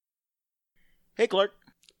Hey, Clark.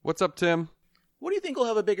 What's up, Tim? What do you think will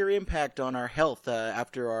have a bigger impact on our health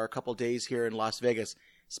after our couple days here in Las Vegas?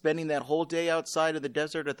 Spending that whole day outside of the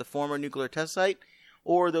desert at the former nuclear test site,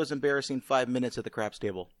 or those embarrassing 5 minutes at the craps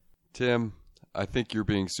table? Tim, I think you're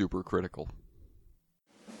being super critical.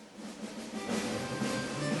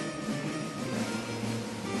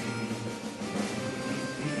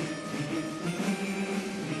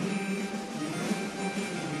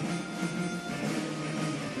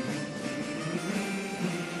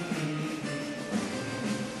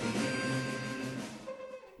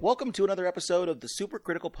 Welcome to another episode of the Super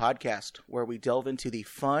Critical Podcast, where we delve into the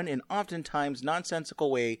fun and oftentimes nonsensical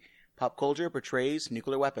way pop culture portrays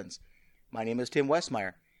nuclear weapons. My name is Tim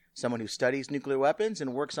Westmeyer, someone who studies nuclear weapons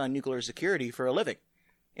and works on nuclear security for a living.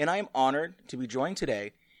 And I am honored to be joined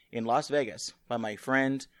today in Las Vegas by my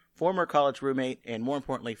friend, former college roommate, and more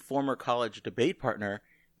importantly, former college debate partner,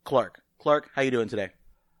 Clark. Clark, how you doing today?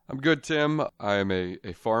 I'm good, Tim. I am a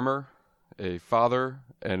farmer, a father,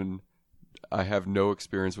 and I have no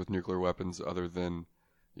experience with nuclear weapons other than,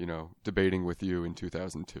 debating with you in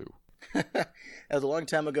 2002. That was a long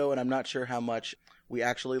time ago, and I'm not sure how much we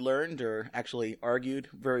actually learned or actually argued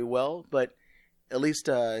very well, but at least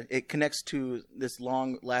it connects to this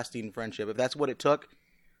long-lasting friendship. If that's what it took,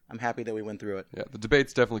 I'm happy that we went through it. Yeah, the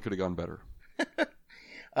debates definitely could have gone better.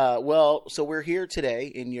 So we're here today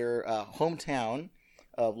in your hometown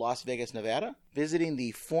of Las Vegas, Nevada, visiting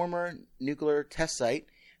the former nuclear test site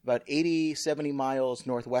about 80, 70 miles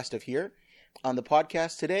northwest of here. On the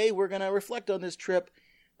podcast today, we're going to reflect on this trip,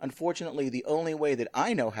 unfortunately the only way that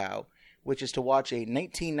I know how, which is to watch a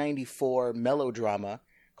 1994 melodrama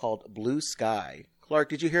called Blue Sky. Clark,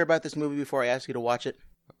 did you hear about this movie before I asked you to watch it?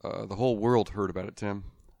 The whole world heard about it, Tim.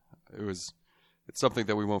 It's something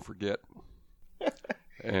that we won't forget,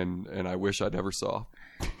 and I wish I never saw.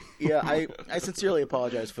 Yeah, I sincerely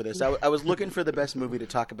apologize for this. I was looking for the best movie to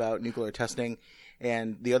talk about nuclear testing,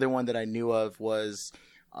 and the other one that I knew of was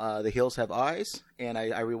The Hills Have Eyes, and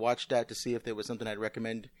I rewatched that to see if there was something I'd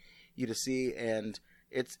recommend you to see, and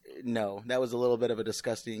that was a little bit of a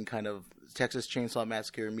disgusting kind of Texas Chainsaw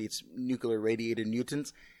Massacre meets nuclear radiated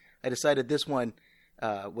mutants. I decided this one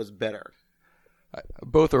was better.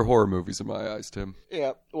 Both are horror movies in my eyes, Tim.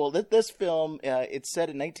 Yeah, well, this film, it's set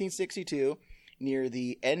in 1962, near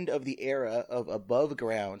the end of the era of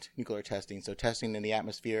above-ground nuclear testing, so testing in the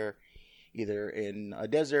atmosphere, either in a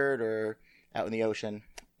desert or out in the ocean.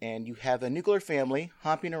 And you have a nuclear family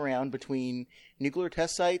hopping around between nuclear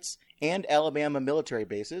test sites and Alabama military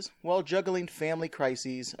bases while juggling family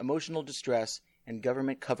crises, emotional distress, and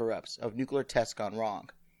government cover-ups of nuclear tests gone wrong.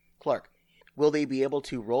 Clark, will they be able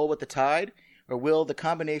to roll with the tide, or will the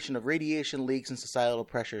combination of radiation leaks and societal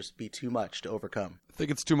pressures be too much to overcome? I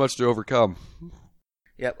think it's too much to overcome.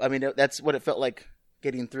 Yep, I mean, that's what it felt like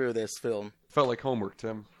getting through this film. Felt like homework,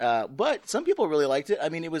 Tim. But some people really liked it. I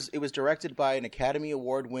mean, it was directed by an Academy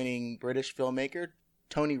Award-winning British filmmaker,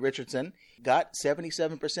 Tony Richardson. Got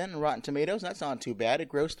 77% in Rotten Tomatoes. That's not too bad. It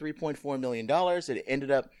grossed $3.4 million. It ended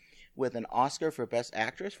up with an Oscar for Best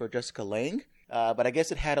Actress for Jessica Lange. But I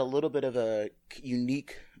guess it had a little bit of a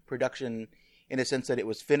unique production in the sense that it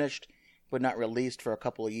was finished but not released for a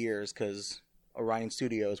couple of years because Orion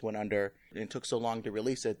Studios went under, and it took so long to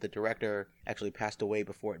release it, the director actually passed away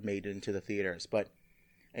before it made it into the theaters. But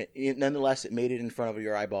nonetheless, it made it in front of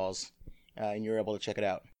your eyeballs, and you're able to check it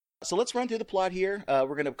out. So let's run through the plot here.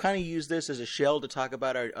 We're going to kind of use this as a shell to talk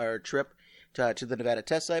about our trip to the Nevada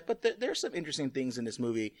test site, but there's some interesting things in this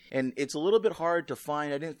movie, and it's a little bit hard to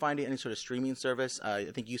find. I didn't find it any sort of streaming service. I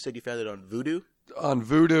think you said you found it on Vudu. On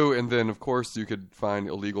Vudu, and then, of course, you could find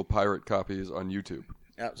illegal pirate copies on YouTube.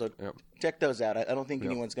 Check those out. I don't think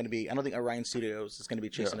anyone's going to be. I don't think Orion Studios is going to be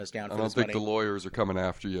chasing us down for this money. I don't think the lawyers are coming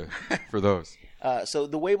after you for those. So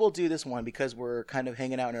the way we'll do this one, because we're kind of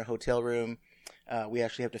hanging out in our hotel room, we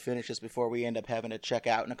actually have to finish this before we end up having to check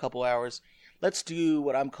out in a couple hours. Let's do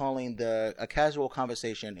what I'm calling a casual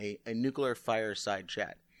conversation, a nuclear fireside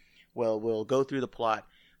chat. Well, we'll go through the plot.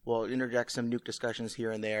 We'll interject some nuke discussions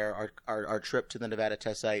here and there, our trip to the Nevada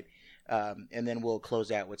test site, and then we'll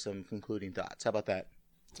close out with some concluding thoughts. How about that?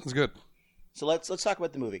 Sounds good. So let's talk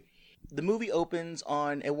about the movie. The movie opens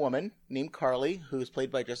on a woman named Carly, who is played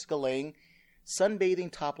by Jessica Lange,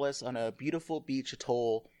 sunbathing topless on a beautiful beach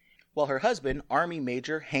atoll, while her husband, Army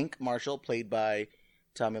Major Hank Marshall, played by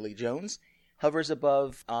Tommy Lee Jones, hovers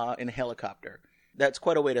above in a helicopter. That's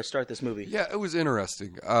quite a way to start this movie. Yeah, it was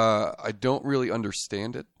interesting. I don't really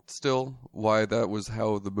understand it still, why that was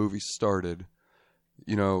how the movie started.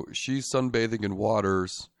 She's sunbathing in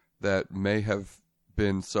waters that may have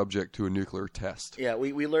been subject to a nuclear test. Yeah,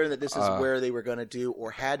 we learned that this is where they were going to do or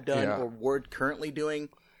had done or were currently doing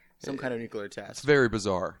some kind of nuclear It's test. very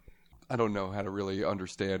bizarre. I don't know how to really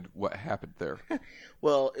understand what happened there.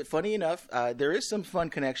 Well, funny enough, there is some fun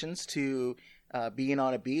connections to being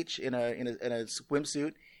on a beach in a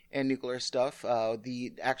swimsuit and nuclear stuff.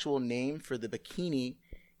 The actual name for the bikini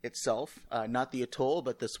itself, not the atoll,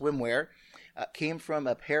 but the swimwear, came from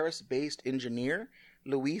a Paris-based engineer,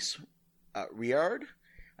 Louis Riard.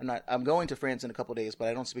 I'm going to France in a couple of days, but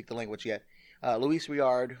I don't speak the language yet. Louis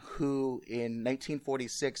Riard, who in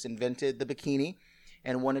 1946 invented the bikini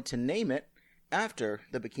and wanted to name it after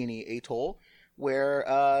the Bikini Atoll,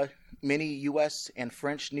 where many U.S. and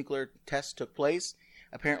French nuclear tests took place.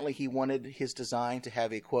 Apparently, he wanted his design to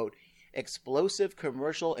have a, quote, explosive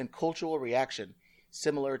commercial and cultural reaction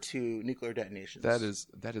similar to nuclear detonations.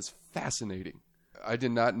 That is fascinating. I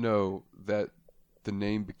did not know that the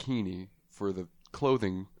name bikini for the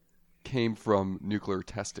clothing came from nuclear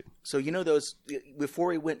testing. So you know those, before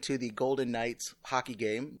we went to the Golden Knights hockey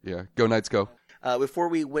game. Yeah, go Knights go. Before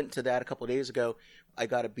we went to that a couple of days ago, I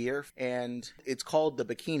got a beer, and it's called the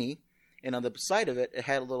Bikini. And on the side of it, it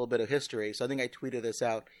had a little bit of history. So I think I tweeted this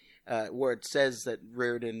out, where it says that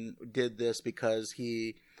Riordan did this because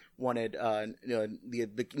he wanted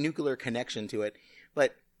the nuclear connection to it.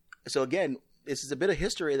 But so again, this is a bit of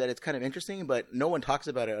history that it's kind of interesting, but no one talks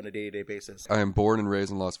about it on a day-to-day basis. I am born and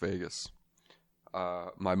raised in Las Vegas.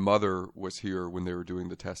 My mother was here when they were doing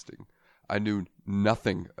the testing. I knew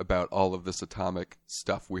nothing about all of this atomic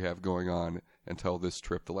stuff we have going on until this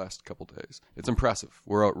trip the last couple days. It's impressive.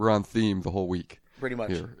 We're on theme the whole week. Pretty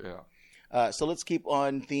much. Here. Yeah. So let's keep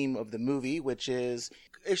on theme of the movie, which is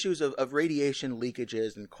issues of radiation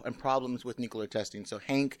leakages and problems with nuclear testing. So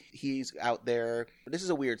Hank, he's out there. This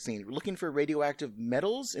is a weird scene. Looking for radioactive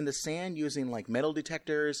metals in the sand using like metal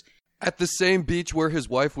detectors. At the same beach where his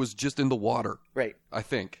wife was just in the water. Right. I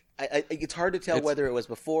think. It's hard to tell whether it was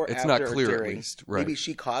before, it's after, not or clear during. at least. Right. Maybe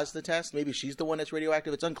she caused the test. Maybe she's the one that's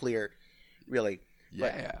radioactive. It's unclear, really.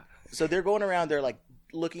 Yeah. But, so they're going around. They're like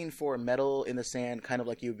looking for metal in the sand, kind of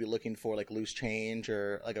like you would be looking for like loose change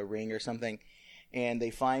or like a ring or something. And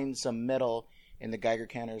they find some metal, and the Geiger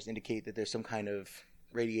counters indicate that there's some kind of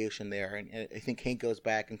radiation there. And I think Hank goes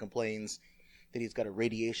back and complains that he's got a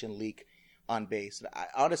radiation leak on base.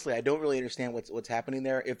 Honestly, I don't really understand what's happening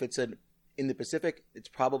there. If it's in the Pacific, it's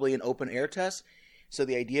probably an open air test. So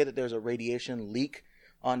the idea that there's a radiation leak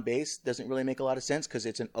on base doesn't really make a lot of sense because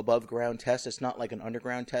it's an above ground test. It's not like an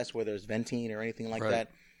underground test where there's venting or anything like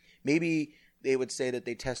that. Maybe they would say that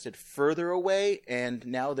they tested further away and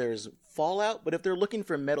now there's fallout. But if they're looking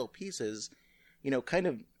for metal pieces, kind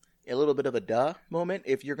of a little bit of a duh moment.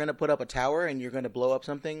 If you're going to put up a tower and you're going to blow up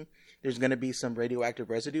something, there's going to be some radioactive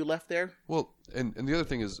residue left there. Well, and the other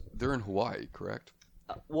thing is they're in Hawaii, correct?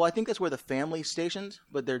 Well, I think that's where the family's stationed,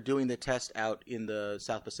 but they're doing the test out in the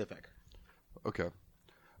South Pacific. Okay.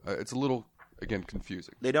 It's a little, again,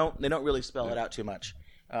 confusing. They don't really spell it out too much.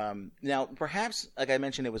 Now, perhaps, like I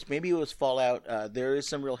mentioned, maybe it was fallout. There is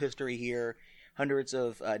some real history here. Hundreds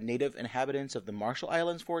of native inhabitants of the Marshall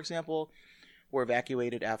Islands, for example, were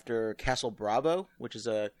evacuated after Castle Bravo, which is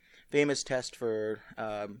a famous test for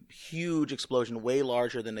huge explosion, way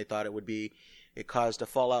larger than they thought it would be. It caused a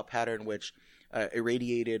fallout pattern which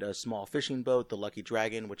irradiated a small fishing boat, the Lucky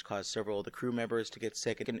Dragon, which caused several of the crew members to get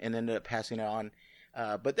sick and ended up passing it on.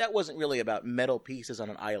 But that wasn't really about metal pieces on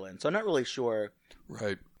an island, so I'm not really sure.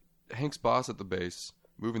 Right. Hank's boss at the base,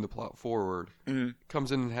 moving the plot forward,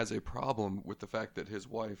 comes in and has a problem with the fact that his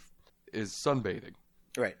wife is sunbathing.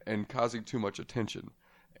 Right. And causing too much attention.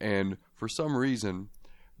 And for some reason,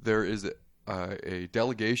 there is a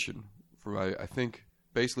delegation from, I think,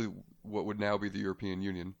 basically what would now be the European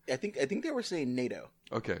Union. I think they were saying NATO.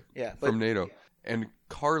 Okay. Yeah. From NATO. Yeah. And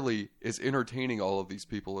Carly is entertaining all of these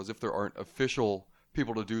people as if there aren't official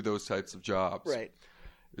people to do those types of jobs. Right.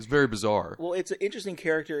 It's very bizarre. Well, it's an interesting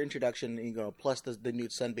character introduction, plus the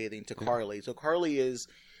nude sunbathing to Carly. So Carly is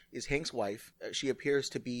Hank's wife. She appears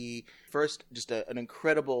to be, first, just an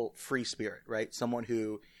incredible free spirit, right? Someone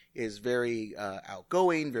who is very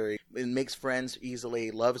outgoing, makes friends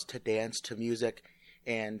easily, loves to dance to music,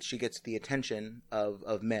 and she gets the attention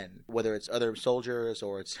of men, whether it's other soldiers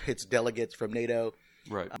or it's delegates from NATO,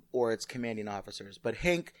 right, or it's commanding officers. But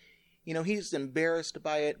Hank, he's embarrassed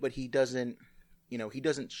by it, but he doesn't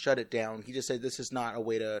shut it down. He just said this is not a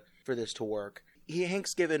way for this to work.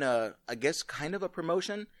 Hank's given I guess kind of a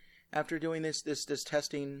promotion after doing this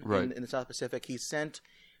testing in the South Pacific. He's sent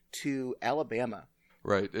to Alabama.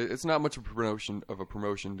 Right. It's not much of a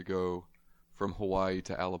promotion to go from Hawaii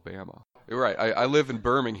to Alabama. Right. I live in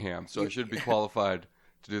Birmingham, so I should be qualified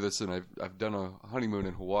to do this, and I've done a honeymoon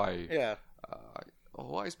in Hawaii. Yeah.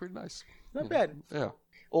 Hawaii's pretty nice. Not bad. Yeah.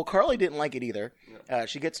 Well, Carly didn't like it either.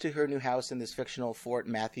 She gets to her new house in this fictional Fort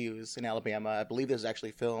Matthews in Alabama. I believe this was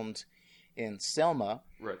actually filmed in Selma,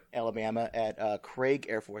 Alabama, at Craig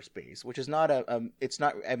Air Force Base, which is not it's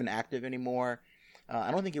not even active anymore. I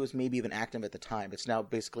don't think it was maybe even active at the time. It's now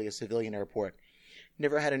basically a civilian airport.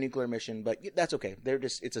 Never had a nuclear mission, but that's okay.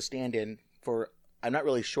 It's a stand-in for, I'm not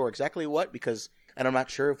really sure exactly what, because, and I'm not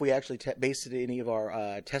sure if we actually based any of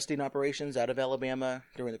our testing operations out of Alabama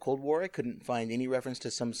during the Cold War. I couldn't find any reference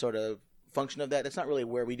to some sort of function of that. That's not really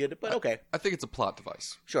where we did it, but okay. I think it's a plot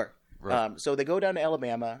device. Sure. Right. So they go down to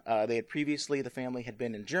Alabama. They had previously, the family had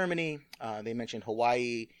been in Germany. They mentioned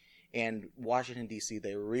Hawaii and Washington, D.C.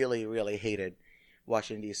 They really, really hated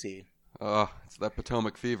Washington, D.C. It's that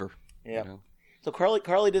Potomac fever. Yeah. You know? So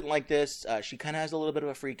Carly didn't like this. She kind of has a little bit of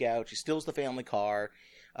a freak out. She steals the family car.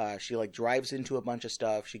 She drives into a bunch of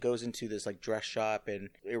stuff. She goes into this dress shop and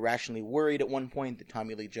irrationally worried at one point that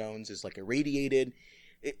Tommy Lee Jones is irradiated.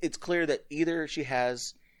 It's clear that either she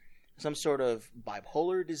has some sort of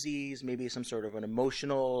bipolar disease, maybe some sort of an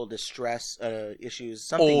emotional distress issues,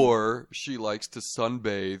 something. Or she likes to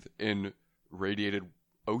sunbathe in radiated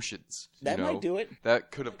oceans. That might do it. That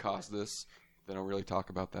could have caused this. They don't really talk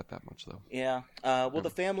about that much, though. Yeah. The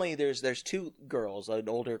family, there's two girls, an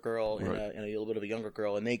older girl and a little bit of a younger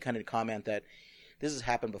girl, and they kind of comment that this has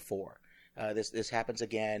happened before. This happens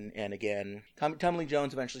again and again. Tommy Lee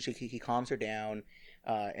Jones eventually he calms her down,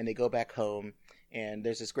 and they go back home. And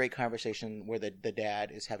there's this great conversation where the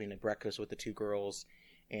dad is having a breakfast with the two girls,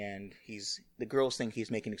 and the girls think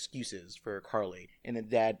he's making excuses for Carly. And the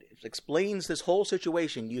dad explains this whole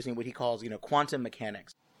situation using what he calls, quantum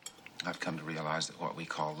mechanics. I've come to realize that what we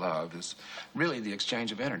call love is really the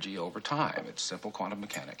exchange of energy over time. It's simple quantum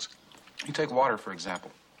mechanics. You take water, for example.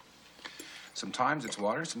 Sometimes it's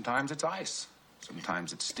water, sometimes it's ice.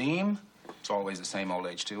 Sometimes it's steam. It's always the same old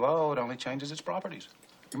H2O. It only changes its properties.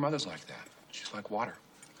 Your mother's like that. She's like water.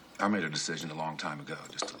 I made a decision a long time ago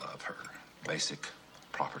just to love her basic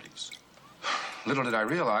properties. Little did I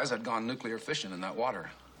realize I'd gone nuclear fission in that water.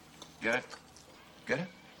 Get it? Get it?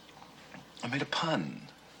 I made a pun.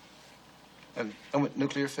 I went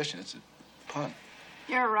nuclear fission. It's a pun.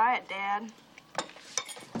 You're right, Dad.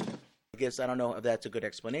 I guess I don't know if that's a good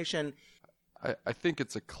explanation. I think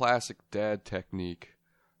it's a classic dad technique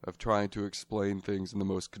of trying to explain things in the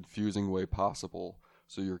most confusing way possible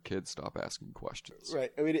so your kids stop asking questions.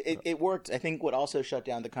 Right. I mean, it worked. I think what also shut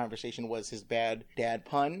down the conversation was his bad dad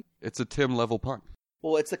pun. It's a Tim-level pun.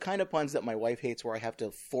 Well, it's the kind of puns that my wife hates where I have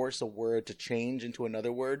to force a word to change into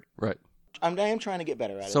another word. Right. I am trying to get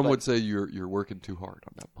better at it. Some would say you're working too hard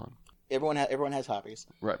on that pun. Everyone has hobbies.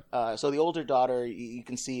 Right. So the older daughter, you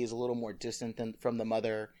can see, is a little more distant from the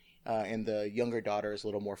mother, and the younger daughter is a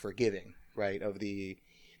little more forgiving, right, of the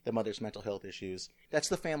mother's mental health issues. That's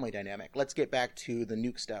the family dynamic. Let's get back to the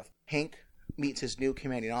nuke stuff. Hank meets his new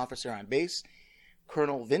commanding officer on base,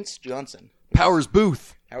 Colonel Vince Johnson. Powers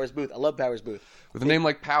Booth. Powers Booth. I love Powers Booth. With a name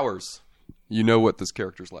like Powers, you know what this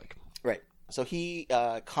character's like. Right. So he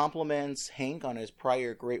compliments Hank on his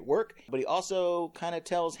prior great work, but he also kind of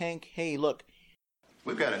tells Hank, hey, look.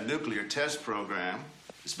 We've got a nuclear test program.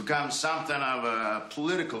 It's become something of a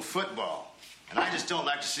political football. And I just don't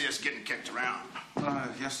like to see us getting kicked around.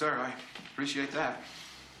 Yes, sir. I appreciate that.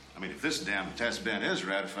 I mean, if this damn test ban is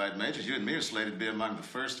ratified, Majors, you and me are slated to be among the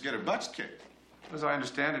first to get our butts kicked. As I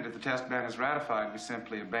understand it, if the test ban is ratified, we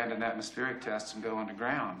simply abandon atmospheric tests and go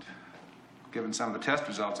underground. Given some of the test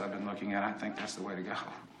results I've been looking at, I think that's the way to go.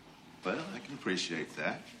 Well, I can appreciate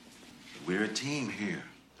that. But we're a team here.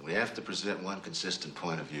 And we have to present one consistent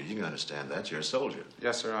point of view. You can understand that. You're a soldier.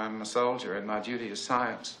 Yes, sir. I'm a soldier, and my duty is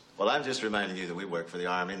science. Well, I'm just reminding you that we work for the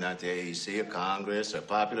Army, not the AEC or Congress or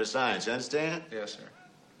popular science. You understand? Yes, sir.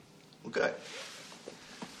 Well, good.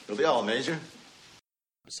 It'll be all, Major.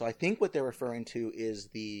 So I think what they're referring to is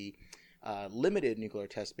the limited nuclear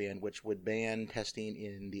test ban, which would ban testing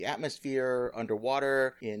in the atmosphere,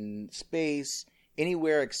 underwater, in space,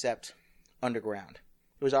 anywhere except underground.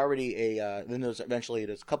 There was already then there's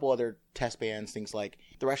a couple other test bans, things like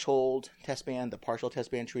threshold test ban, the partial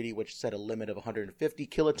test ban treaty, which set a limit of 150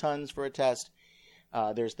 kilotons for a test.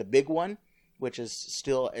 There's the big one, which is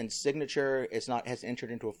still in signature. Hasn't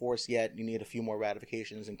entered into a force yet. You need a few more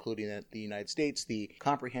ratifications, including the United States, the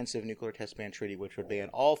Comprehensive Nuclear Test Ban Treaty, which would ban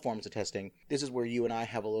all forms of testing. This is where you and I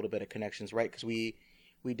have a little bit of connections, right? Because we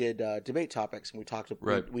did debate topics, and we talked.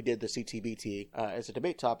 Right. We did the CTBT as a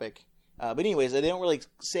debate topic. But anyways, they don't really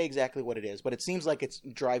say exactly what it is, but it seems like it's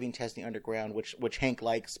driving testing underground, which Hank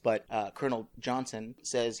likes. But Colonel Johnson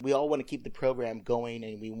says we all want to keep the program going,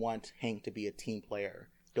 and we want Hank to be a team player.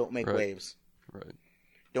 Don't make waves. Right.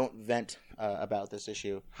 don't vent about this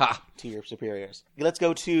issue Ha! to your superiors. Let's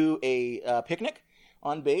go to a picnic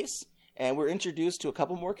on base, and we're introduced to a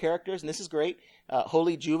couple more characters, and this is great.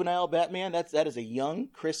 Holy Juvenile Batman, that is a young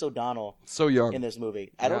Chris O'Donnell So young. in this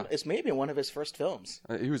movie. Yeah. It's maybe one of his first films.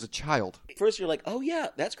 He was a child. First, you're like, oh yeah,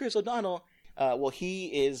 that's Chris O'Donnell. Well, he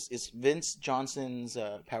is Vince Johnson's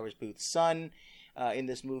Powers Booth's son. In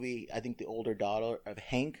this movie, I think the older daughter of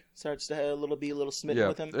Hank starts to be a little smitten Yeah,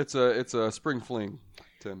 with him. it's a spring fling,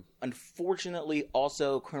 Tim. Unfortunately,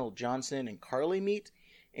 also Colonel Johnson and Carly meet,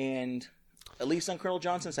 and at least on Colonel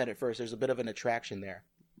Johnson's side at first, there's a bit of an attraction there.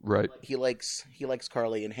 Right. He likes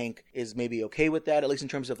Carly, and Hank is maybe okay with that, at least in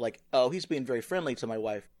terms of like, oh, he's being very friendly to my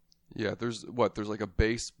wife. Yeah, there's like a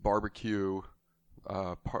base barbecue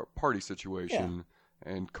party situation,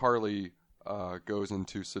 and Carly goes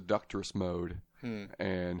into seductress mode,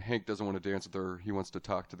 and Hank doesn't want to dance with her. He wants to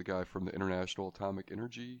talk to the guy from the International Atomic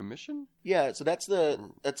Energy Commission. Yeah, so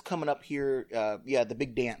that's coming up here. The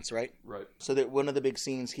big dance, right? Right. So that one of the big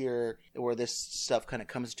scenes here where this stuff kind of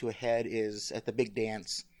comes to a head is at the big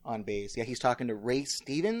dance on base. Yeah, he's talking to Ray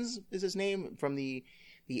Stevens, is his name, from the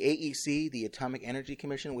AEC, the Atomic Energy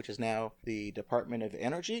Commission, which is now the Department of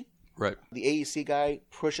Energy. Right. The AEC guy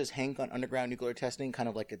pushes Hank on underground nuclear testing, kind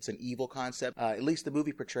of like it's an evil concept. At least the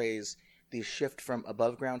movie portrays the shift from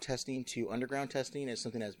above ground testing to underground testing as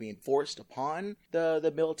something that's being forced upon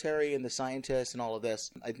the military and the scientists and all of this.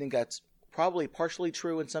 I think that's probably partially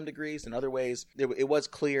true in some degrees. In other ways, it was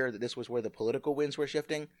clear that this was where the political winds were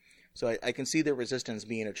shifting. So I can see the resistance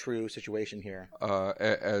being a true situation here.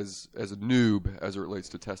 As a noob, as it relates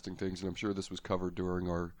to testing things, and I'm sure this was covered during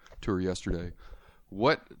our tour yesterday,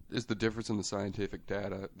 what is the difference in the scientific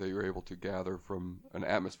data that you're able to gather from an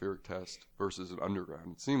atmospheric test versus an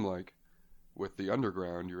underground? It seemed like with the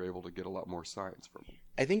underground, you're able to get a lot more science from it.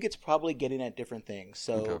 I think it's probably getting at different things.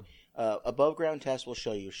 So above ground tests will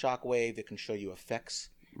show you shockwave. It can show you effects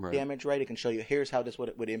damage, right? It can show you, here's how this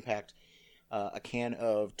would impact a can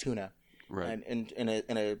of tuna. Right. And in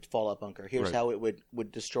a fallout bunker. Here's how it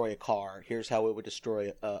would destroy a car. Here's how it would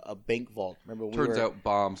destroy a bank vault. Remember, Turns out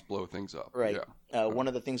bombs blow things up. Right. Yeah. One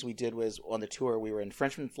of the things we did was on the tour, we were in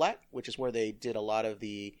Frenchman Flat, which is where they did a lot of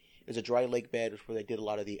the. It was a dry lake bed, where they did a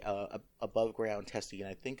lot of the above ground testing. And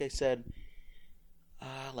I think I said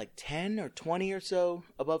like 10 or 20 or so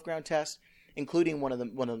above ground tests, including one of the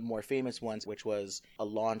more famous ones, which was a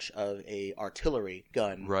launch of a artillery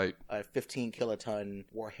gun, Right. A 15 kiloton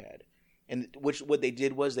warhead. And what they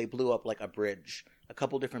did was they blew up like a bridge, a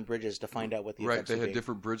couple different bridges to find out what the effects They would had be.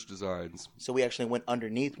 different bridge designs. So we actually went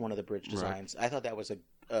underneath one of the bridge designs. I thought that was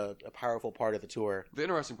a powerful part of the tour. The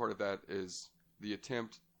interesting part of that is the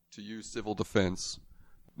attempt to use civil defense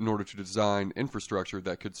in order to design infrastructure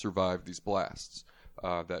that could survive these blasts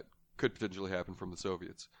that could potentially happen from the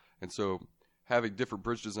Soviets. And so having different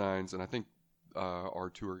bridge designs, and I think our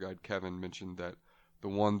tour guide Kevin mentioned that the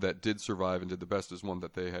one that did survive and did the best is one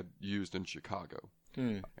that they had used in Chicago.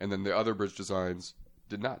 And then the other bridge designs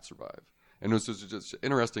did not survive. And it was just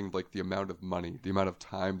interesting, like the amount of money, the amount of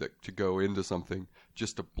time to go into something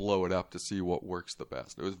just to blow it up to see what works the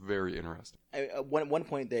best. It was very interesting. At one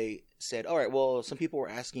point they said, all right, well, some people were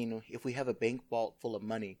asking if we have a bank vault full of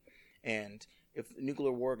money and if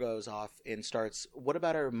nuclear war goes off and starts, what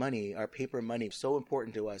about our money, our paper money, so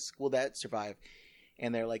important to us? Will that survive?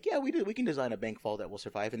 And they're like, yeah, we do. We can design a bank vault that will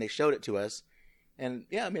survive. And they showed it to us. And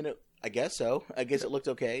yeah, I mean, I guess so. I guess it looked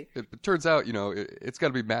okay. It turns out, it's got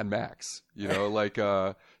to be Mad Max. Like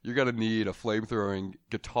you're going to need a flame-throwing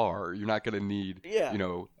guitar. You're not going to need,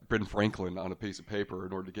 Ben Franklin on a piece of paper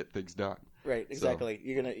in order to get things done. Right, exactly.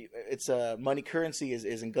 So, it's money currency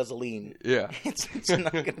is in gasoline. Yeah. it's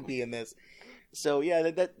not going to be in this. So yeah,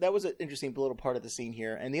 that was an interesting little part of the scene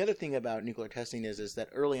here. And the other thing about nuclear testing is that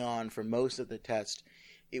early on, for most of the test,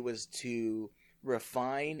 it was to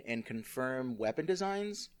refine and confirm weapon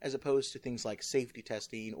designs as opposed to things like safety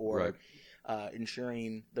testing or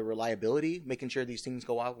ensuring the reliability, making sure these things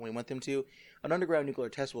go off when we want them to. An underground nuclear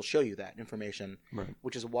test will show you that information,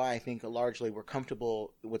 which is why I think largely we're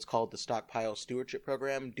comfortable with what's called the Stockpile Stewardship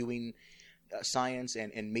Program, doing science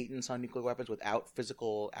and maintenance on nuclear weapons without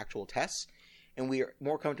physical actual tests. And we are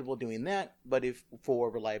more comfortable doing that, but for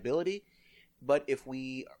reliability. But if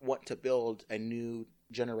we want to build a new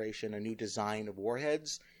generation, a new design of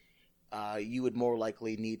warheads, you would more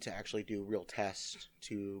likely need to actually do real tests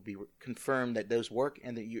to be confirmed that those work,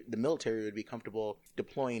 and that the military would be comfortable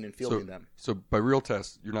deploying and fielding them. So by real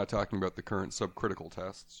tests, you're not talking about the current subcritical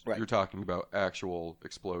tests. Right. You're talking about actual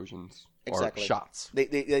explosions Exactly. or shots.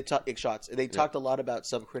 They shots. They talked a lot about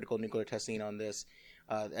subcritical nuclear testing on this.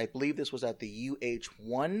 I believe this was at the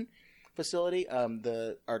UH-1 facility.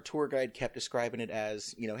 Our tour guide kept describing it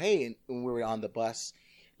as, hey, when we were on the bus,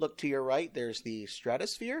 look to your right, there's the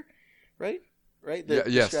stratosphere, right? Right?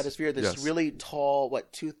 The stratosphere, this really tall,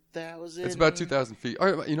 2,000? It's about 2,000 feet.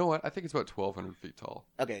 Or, you know what? I think it's about 1,200 feet tall.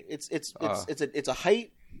 Okay, it's a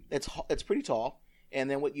height. It's pretty tall, and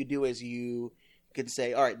then what you do is you can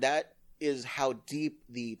say, all right, that is how deep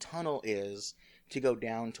the tunnel is to go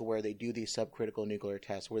down to where they do these subcritical nuclear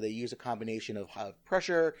tests, where they use a combination of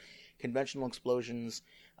pressure, conventional explosions,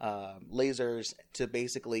 lasers to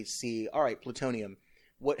basically see, all right, plutonium,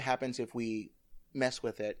 what happens if we mess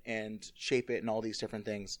with it and shape it and all these different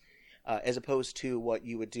things, as opposed to what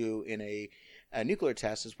you would do in a nuclear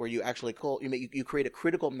test, is where you actually you create a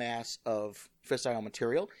critical mass of fissile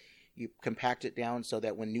material. You compact it down so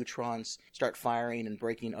that when neutrons start firing and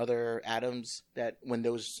breaking other atoms, that when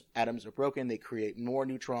those atoms are broken, they create more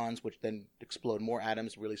neutrons, which then explode more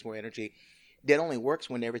atoms, release more energy. That only works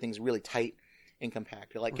when everything's really tight and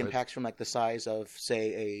compact. It compacts from the size of,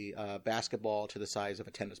 say, a basketball to the size of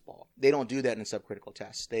a tennis ball. They don't do that in subcritical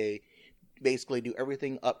tests. They basically do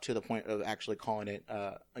everything up to the point of actually calling it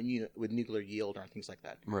a unit with nuclear yield or things like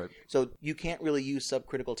that. Right. So you can't really use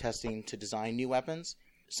subcritical testing to design new weapons.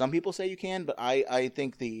 Some people say you can, but I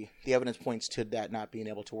think the evidence points to that not being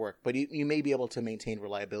able to work. But you may be able to maintain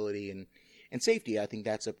reliability and safety. I think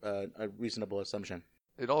that's a reasonable assumption.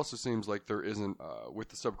 It also seems like there isn't, with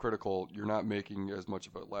the subcritical, you're not making as much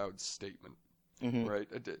of a loud statement, right?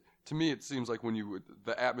 To me, it seems like when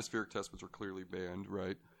the atmospheric tests, which are clearly banned,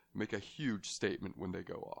 right, make a huge statement when they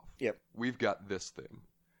go off. Yep. We've got this thing.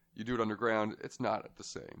 You do it underground, it's not the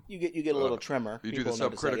same. You get a little tremor. You do the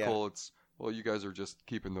subcritical, it's, well, you guys are just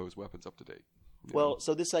keeping those weapons up to date. Well,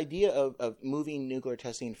 so this idea of moving nuclear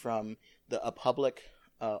testing from a public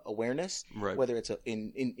awareness, right. Whether it's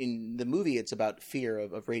in the movie, it's about fear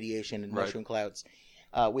of radiation and mushroom clouds.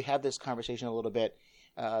 We have this conversation a little bit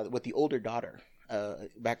with the older daughter.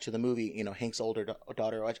 Back to the movie, Hank's older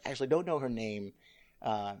daughter. I actually don't know her name.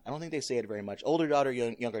 I don't think they say it very much. Older daughter,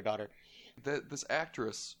 younger daughter. This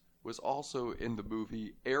actress was also in the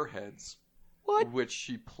movie Airheads, which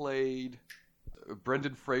she played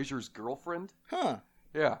Brendan Fraser's girlfriend. Huh.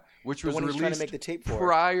 Yeah, which was released trying to make the tape for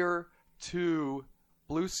prior to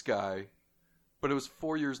Blue Sky, but it was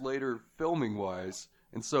 4 years later filming-wise,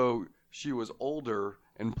 and so she was older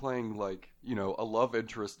and playing a love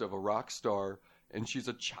interest of a rock star, and she's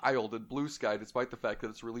a child in Blue Sky, despite the fact that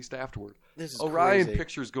it's released afterward. This is Orion crazy.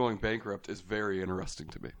 Pictures going bankrupt is very interesting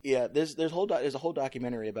to me. Yeah, there's a whole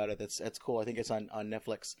documentary about it that's cool. I think it's on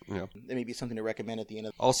Netflix. Yeah, there may be something to recommend at the end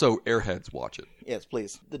of. Also, Airheads, watch it. Yes,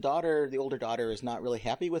 please. The older daughter, is not really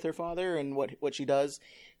happy with her father and what she does.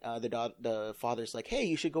 The father's like, "Hey,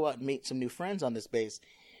 you should go out and meet some new friends on this base,"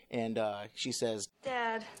 and she says,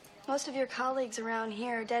 Dad, most of your colleagues around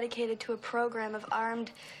here are dedicated to a program of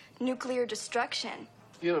armed nuclear destruction.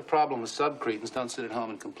 If you have a problem with subcretins, don't sit at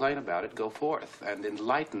home and complain about it. Go forth and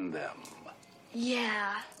enlighten them.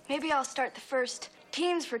 Yeah, maybe I'll start the first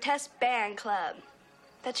Teens for Test Band Club.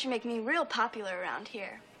 That should make me real popular around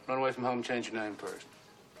here. Run away from home, change your name first.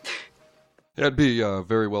 That'd be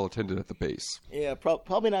very well attended at the base. Yeah,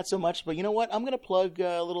 probably not so much, but you know what? I'm going to plug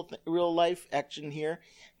a little real-life action here.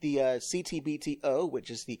 The CTBTO,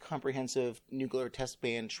 which is the Comprehensive Nuclear Test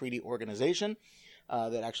Ban Treaty Organization,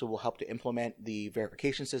 that actually will help to implement the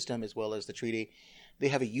verification system as well as the treaty. They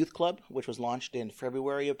have a youth club, which was launched in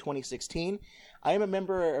February of 2016. I am a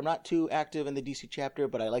member. I'm not too active in the DC chapter,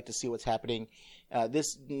 but I like to see what's happening.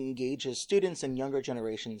 This engages students and younger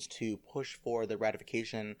generations to push for the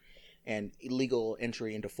ratification and illegal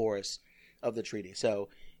entry into force of the treaty. So,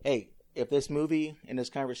 hey, if this movie and this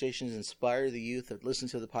conversations inspire the youth that listen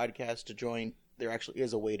to the podcast to join, there actually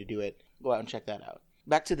is a way to do it. Go out and check that out.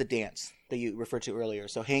 Back to the dance that you referred to earlier.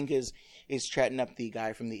 So Hank is chatting up the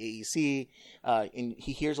guy from the AEC, and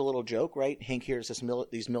he hears a little joke, right? Hank hears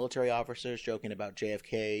these military officers joking about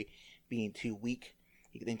JFK being too weak.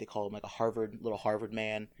 I think they call him like a little Harvard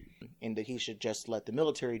man, and that he should just let the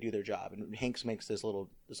military do their job. And Hanks makes this little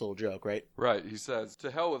joke, right? Right. He says,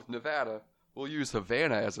 "To hell with Nevada. We'll use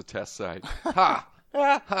Havana as a test site." Ha!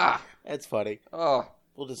 Ha! That's funny. Oh.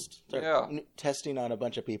 We'll just start testing on a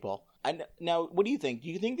bunch of people. Now, what do you think? Do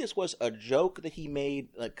you think this was a joke that he made,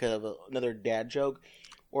 like kind of another dad joke?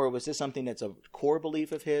 Or was this something that's a core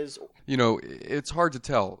belief of his? It's hard to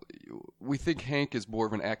tell. We think Hank is more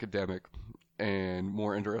of an academic and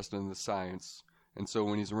more interested in the science. And so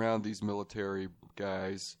when he's around these military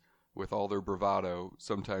guys with all their bravado,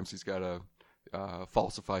 sometimes he's got to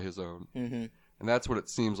falsify his own. Mm-hmm. And that's what it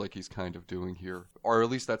seems like he's kind of doing here. Or at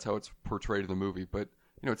least that's how it's portrayed in the movie. But,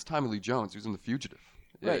 it's Tommy Lee Jones who's in The Fugitive.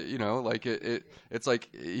 Right. You know, like it's like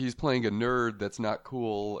he's playing a nerd that's not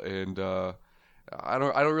cool, and I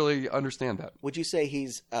don't really understand that. Would you say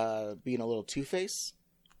he's being a little two-faced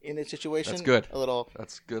in this situation? That's good. A little.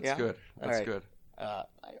 That's good. Yeah? That's good. All That's right. good.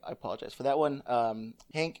 I apologize for that one.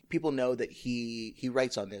 Hank, people know that he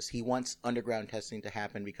writes on this. He wants underground testing to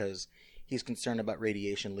happen because he's concerned about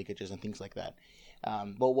radiation leakages and things like that.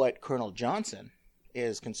 But what Colonel Johnson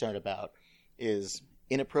is concerned about is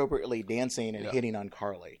inappropriately dancing and hitting on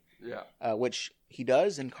Carly. Yeah. Which he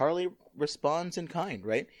does, and Carly responds in kind,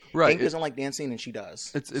 right? Right. Hank doesn't like dancing, and she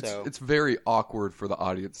does. It's very awkward for the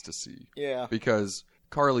audience to see. Yeah. Because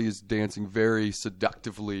Carly is dancing very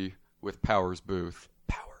seductively with Powers Booth.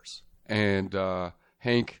 Powers. And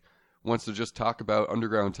Hank wants to just talk about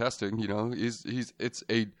underground testing. You know,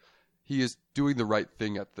 he is doing the right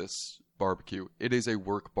thing at this barbecue. It is a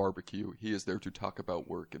work barbecue. He is there to talk about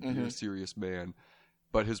work and be a serious man.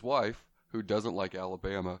 But his wife, who doesn't like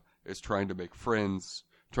Alabama, is trying to make friends,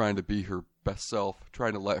 trying to be her best self,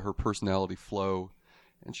 trying to let her personality flow,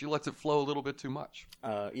 and she lets it flow a little bit too much.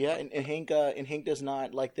 And Hank does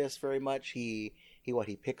not like this very much. He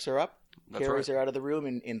picks her up, carries her out of the room,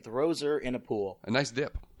 and throws her in a pool. A nice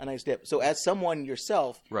dip. A nice dip. So as someone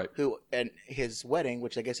yourself, right, who and his wedding,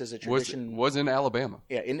 which I guess is a tradition, was in Alabama.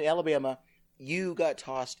 Yeah, in Alabama, you got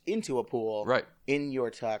tossed into a pool, right, in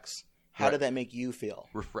your tux. How did that make you feel?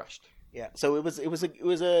 Refreshed. Yeah. So it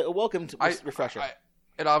was a welcome refresher.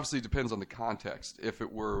 It obviously depends on the context. If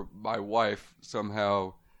it were my wife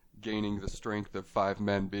somehow gaining the strength of 5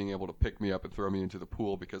 men being able to pick me up and throw me into the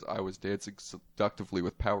pool because I was dancing seductively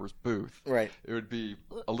with Powers Booth, right, it would be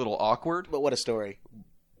a little awkward. But what a story.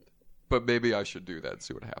 But maybe I should do that and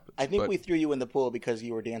see what happens. I think we threw you in the pool because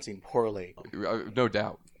you were dancing poorly. No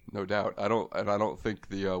doubt. No doubt. I don't think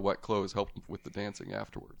the wet clothes helped with the dancing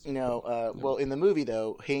afterwards. No. Well, in the movie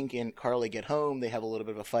though, Hank and Carly get home. They have a little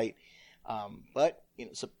bit of a fight, but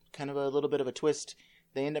so kind of a little bit of a twist.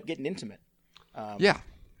 They end up getting intimate. Yeah.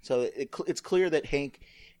 So it's clear that Hank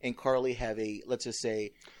and Carly have a, let's just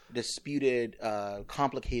say, disputed,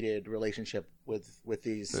 complicated relationship with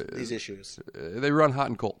these issues. They run hot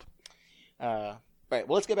and cold. Right.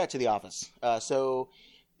 Well, let's get back to the office. So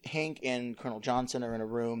Hank and Colonel Johnson are in a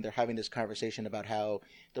room. They're having this conversation about how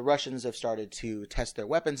the Russians have started to test their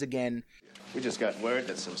weapons again. We just got word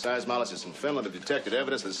that some seismologists in Finland have detected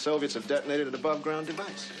evidence that the Soviets have detonated an above-ground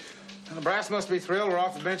device. Well, the brass must be thrilled. We're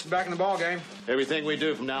off the bench and back in the ballgame. Everything we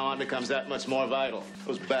do from now on becomes that much more vital.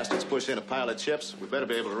 Those bastards push in a pile of chips. We better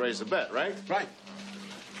be able to raise the bet, right? Right.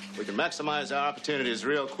 We can maximize our opportunities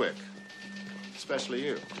real quick. Especially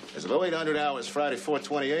you. As of 0800 hours Friday,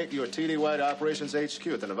 4/28, you are TD-wide Operations HQ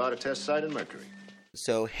at the Nevada test site in Mercury.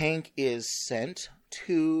 So Hank is sent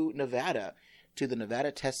to Nevada, to the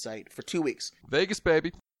Nevada test site for 2 weeks. Vegas,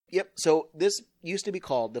 baby. Yep. So this used to be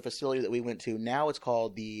called, the facility that we went to, now it's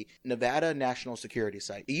called the Nevada National Security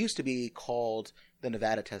Site. It used to be called the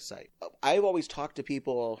Nevada Test Site. I've always talked to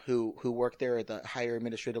people who work there at the higher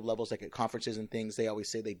administrative levels, like at conferences and things. They always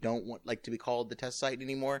say they don't like to be called the test site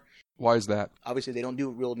anymore. Why is that? Obviously, they don't do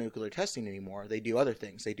real nuclear testing anymore. They do other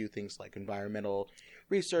things. They do things like environmental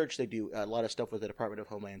research. They do a lot of stuff with the Department of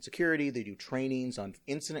Homeland Security. They do trainings on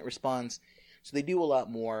incident response. So they do a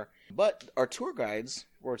lot more. But our tour guides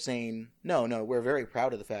were saying, no, we're very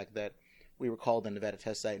proud of the fact that we were called the Nevada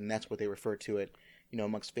Test Site, and that's what they refer to it,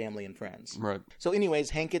 amongst family and friends. Right. So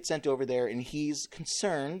anyways, Hank gets sent over there, and he's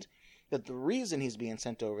concerned that the reason he's being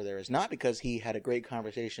sent over there is not because he had a great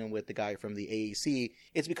conversation with the guy from the AEC.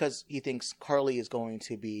 It's because he thinks Carly is going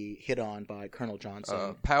to be hit on by Colonel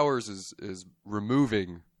Johnson. Powers is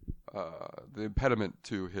removing the impediment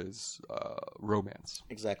to his romance.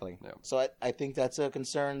 Exactly. Yeah. So I think that's a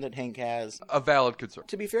concern that Hank has. A valid concern.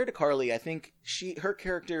 To be fair to Carly, I think her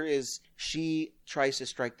character is, she tries to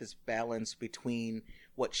strike this balance between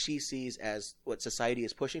what she sees as what society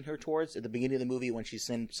is pushing her towards. At the beginning of the movie, when she's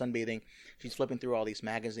sunbathing, she's flipping through all these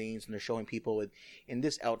magazines, and they're showing people in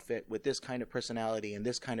this outfit with this kind of personality and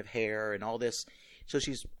this kind of hair and all this. So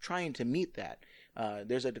she's trying to meet that.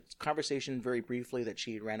 There's a conversation very briefly that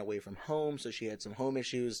she ran away from home, so she had some home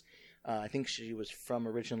issues. I think she was from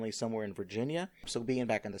originally somewhere in Virginia, so being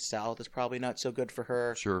back in the South is probably not so good for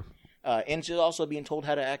her. Sure. And she's also being told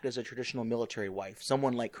how to act as a traditional military wife,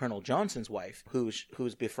 someone like Colonel Johnson's wife,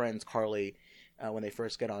 who's befriends Carly when they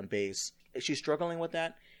first get on base. She's struggling with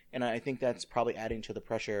that, and I think that's probably adding to the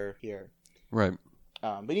pressure here. Right.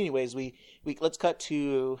 But anyways, we let's cut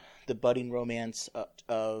to the budding romance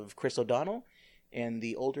of Chris O'Donnell and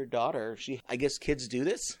the older daughter. I guess kids do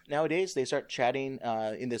this nowadays. They start chatting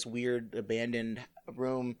in this weird abandoned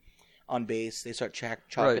room on base. They start talking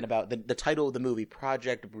Right. about the title of the movie,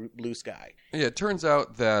 Project Blue Sky. Yeah, it turns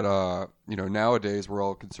out that nowadays we're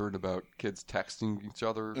all concerned about kids texting each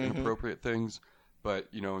other inappropriate things, but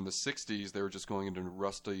in the '60s they were just going into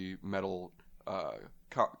rusty metal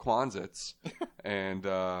Quonsets and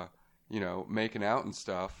making out and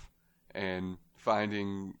stuff, and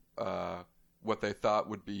finding what they thought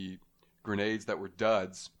would be grenades that were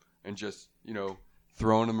duds, and just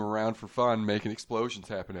throwing them around for fun, making explosions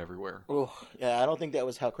happen everywhere. Oh, yeah, I don't think that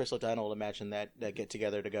was how Chris O'Donnell imagined that get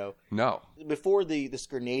together to go. No. Before this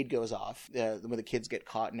grenade goes off, when the kids get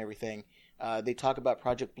caught and everything, they talk about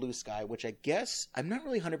Project Blue Sky, which I guess I'm not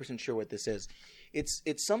really 100% sure what this is. It's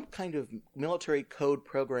some kind of military code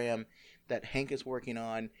program that Hank is working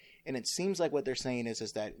on, and it seems like what they're saying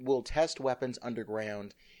is that we'll test weapons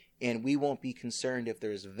underground, and we won't be concerned if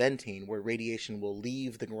there's venting where radiation will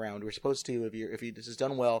leave the ground. We're supposed to, if this is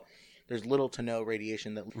done well, there's little to no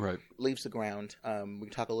radiation that leaves the ground. We can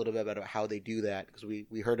talk a little bit about how they do that, because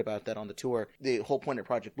we heard about that on the tour. The whole point of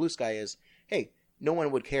Project Blue Sky is, hey, no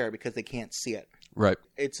one would care because they can't see it. Right.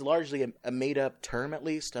 It's largely a made-up term, at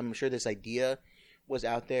least. I'm sure this idea was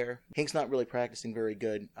out there. Hank's not really practicing very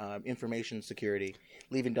good information security,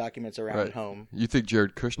 leaving documents around at home. You think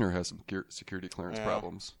Jared Kushner has some security clearance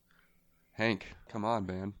problems? Hank, come on,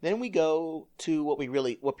 man. Then we go to what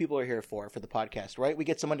people are here for the podcast, right? We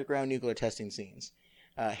get some underground nuclear testing scenes.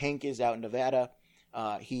 Hank is out in Nevada.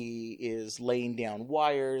 He is laying down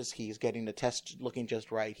wires. He's getting the test looking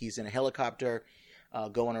just right. He's in a helicopter,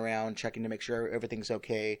 going around checking to make sure everything's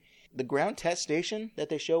okay. The ground test station that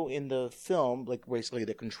they show in the film, like basically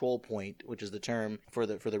the control point, which is the term for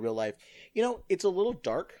the real life, it's a little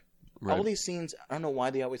dark. Right. All these scenes, I don't know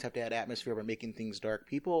why they always have to add atmosphere by making things dark.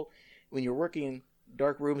 People, when you're working,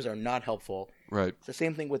 dark rooms are not helpful. Right. It's the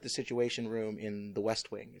same thing with the Situation Room in The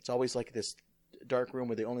West Wing. It's always like this dark room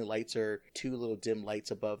where the only lights are two little dim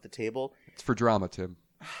lights above the table. It's for drama, Tim.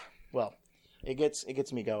 Well, it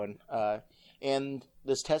gets me going. And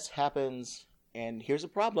this test happens, and here's a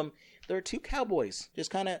problem. There are two cowboys just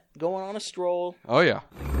kind of going on a stroll. Oh, yeah.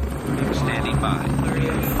 Standing by.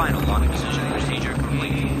 Final lock decision procedure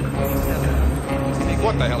complete.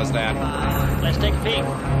 What the hell is that? Let's take a peek.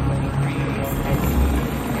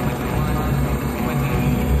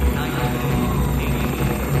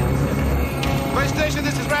 Base station,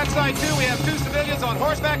 this is Rat Side 2. We have two civilians on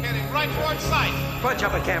horseback heading right towards site. Punch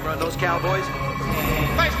up a camera on those cowboys.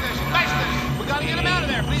 Base station, base station. We gotta get them out of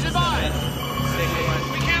there. Please advise.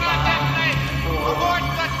 We cannot detonate. Abort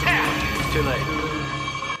the test. It's too late.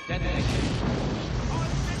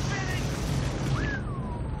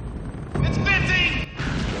 It's busy.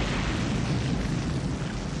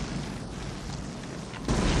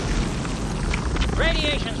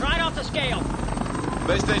 Radiation's right off the scale.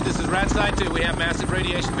 Base station, this is Rat Side 2. We have massive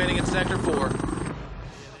radiation venting in Sector 4.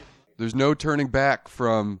 There's no turning back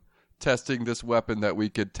from testing this weapon that we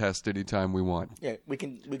could test anytime we want. Yeah, we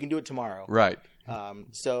can do it tomorrow. Right.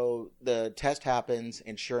 So the test happens,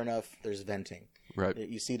 and sure enough, there's venting. Right.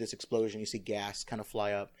 You see this explosion. You see gas kind of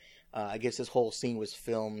fly up. I guess this whole scene was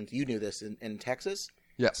filmed. You knew this in Texas,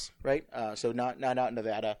 Yes. right? So not out in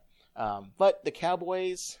Nevada. But the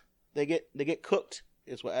cowboys, they get cooked.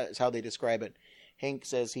 Is how they describe it. Hank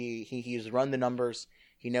says he's run the numbers.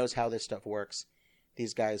 He knows how this stuff works.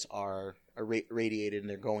 These guys are irradiated, and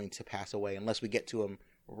they're going to pass away unless we get to them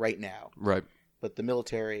right now. Right. But the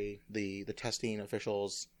military, the testing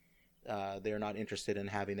officials, they're not interested in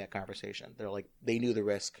having that conversation. They're like, they knew the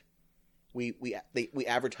risk. We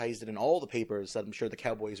advertised it in all the papers that I'm sure the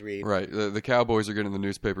cowboys read. Right. The cowboys are getting the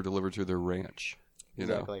newspaper delivered to their ranch.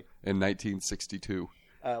 Exactly. In 1962.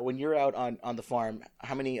 When you're out on the farm,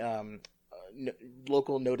 how many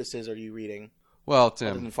local notices are you reading? Well, Other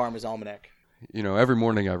Tim, than Farmer's Almanac. Every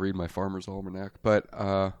morning I read my Farmer's Almanac,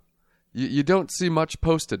 but you don't see much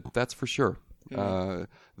posted, that's for sure. Mm-hmm.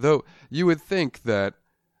 Though you would think that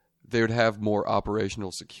they would have more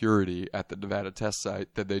operational security at the Nevada test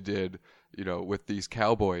site than they did, with these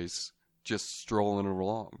cowboys just strolling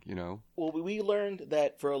along, Well, we learned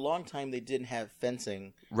that for a long time they didn't have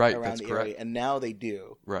fencing Right, around that's the correct. area, and now they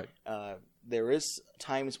do. Right. There is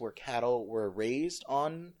times where cattle were raised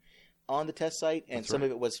on the test site, and some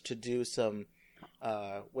of it was to do some,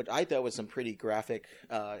 what I thought was some pretty graphic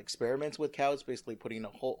experiments with cows, basically putting a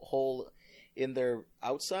hole in their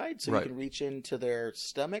outside so Right. you can reach into their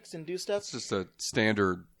stomachs and do stuff. It's just a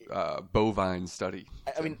standard bovine study.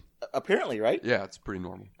 I mean, apparently, right? Yeah, it's pretty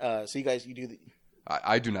normal. So you do the...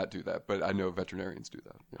 I do not do that, but I know veterinarians do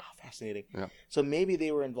that. Yeah. Oh, fascinating. Yeah. So maybe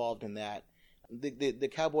they were involved in that. The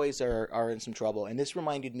Cowboys are in some trouble, and this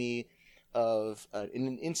reminded me of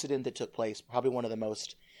an incident that took place, probably one of the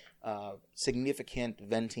most significant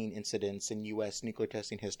venting incidents in U.S. nuclear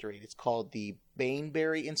testing history. It's called the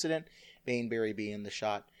Bainbury incident, Bainbury being the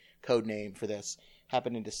shot code name for this.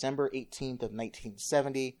 Happened in December 18th of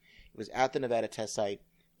 1970. It was at the Nevada test site.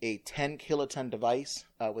 A 10-kiloton device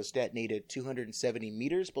was detonated 270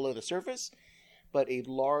 meters below the surface, but a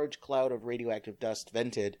large cloud of radioactive dust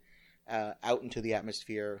vented out into the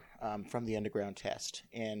atmosphere from the underground test.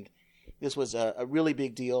 And this was a really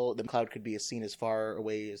big deal. The cloud could be seen as far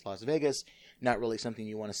away as Las Vegas. Not really something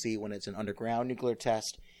you want to see when it's an underground nuclear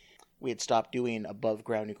test. We had stopped doing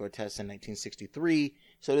above-ground nuclear tests in 1963,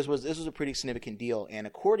 so this was a pretty significant deal. And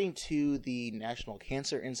according to the National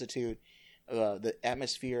Cancer Institute, the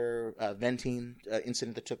atmosphere venting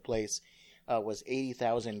incident that took place was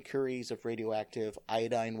 80,000 curies of radioactive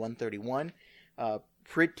iodine-131.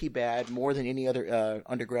 Pretty bad, more than any other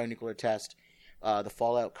underground nuclear test. The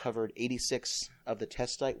fallout covered 86 of the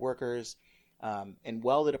test site workers. And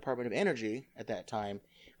while the Department of Energy at that time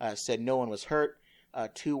said no one was hurt,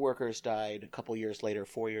 2 workers died a couple years later,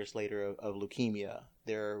 4 years later, of leukemia.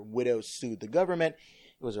 Their widows sued the government.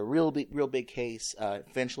 It was a real big case.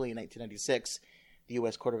 Eventually, in 1996, the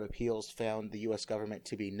U.S. Court of Appeals found the U.S. government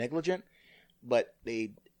to be negligent, but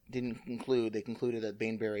they didn't conclude. They concluded that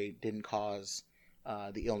Bainbury didn't cause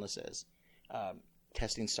the illnesses.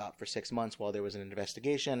 Testing stopped for 6 months while there was an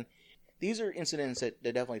investigation. These are incidents that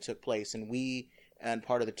definitely took place, and we and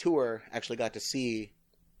part of the tour actually got to see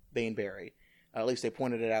Bainbury. At least they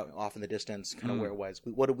pointed it out off in the distance, kind of where it was.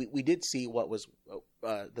 We did see what was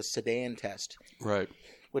the Sedan test, Right.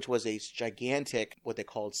 which was a gigantic, what they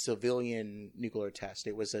called civilian nuclear test.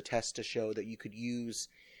 It was a test to show that you could use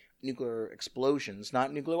nuclear explosions,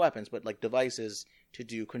 not nuclear weapons, but like devices to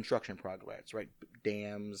do construction projects, right?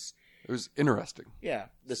 Dams. It was interesting. Yeah,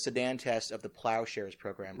 the Sedan test of the plowshares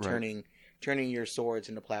program, Right. turning your swords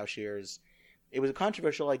into plowshares. It was a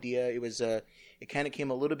controversial idea. It kind of came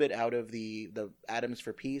a little bit out of the Atoms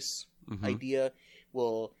for Peace idea.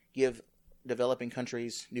 Will give developing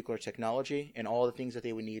countries nuclear technology and all the things that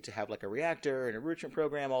they would need to have, like a reactor, an enrichment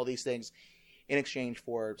program, all these things, in exchange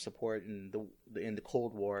for support in the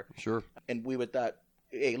Cold War. Sure. And we would thought,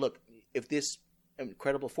 hey, look, if this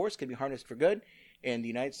incredible force can be harnessed for good, and the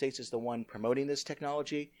United States is the one promoting this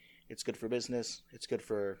technology, it's good for business, it's good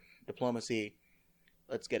for diplomacy,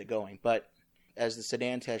 let's get it going. But as the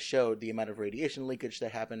Sedan test showed, the amount of radiation leakage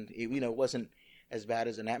that happened, it wasn't as bad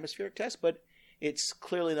as an atmospheric test, but it's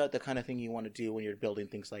clearly not the kind of thing you want to do when you're building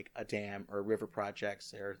things like a dam or river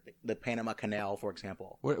projects or the Panama Canal, for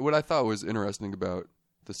example. What I thought was interesting about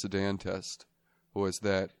the Sedan test was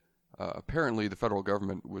that apparently the federal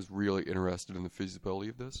government was really interested in the feasibility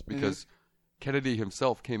of this because Kennedy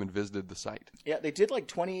himself came and visited the site. Yeah, they did like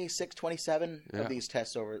 26, 27 of these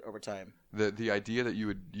tests over time. The idea that you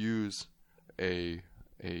would use a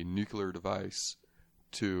nuclear device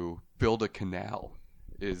to build a canal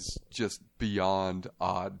is just beyond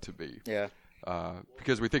odd to me. Yeah.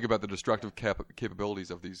 Because we think about the destructive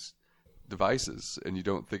capabilities of these devices, and you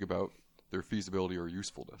don't think about their feasibility or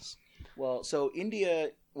usefulness. Well, so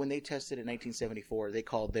India, when they tested in 1974, they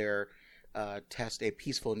called their test a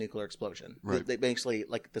peaceful nuclear explosion. Right. They basically,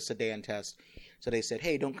 like the Sedan test. So they said,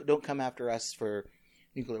 hey, don't come after us for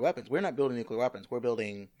nuclear weapons. We're not building nuclear weapons. We're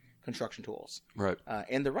building construction tools. Right.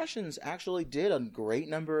 And the Russians actually did a great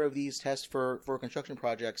number of these tests for construction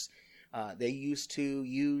projects. They used to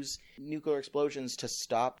use nuclear explosions to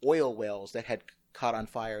stop oil wells that had caught on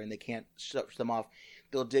fire and they can't shut them off.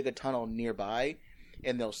 They'll dig a tunnel nearby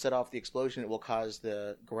and they'll set off the explosion. It will cause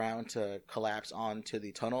the ground to collapse onto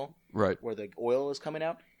the tunnel where the oil is coming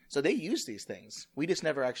out. So they use these things. We just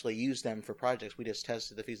never actually used them for projects. We just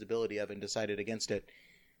tested the feasibility of it and decided against it.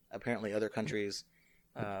 Apparently other countries...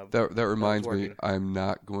 that reminds me, I'm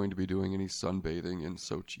not going to be doing any sunbathing in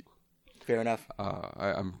Sochi. Fair enough.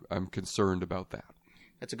 I'm concerned about that.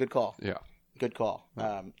 That's a good call. Yeah. Good call.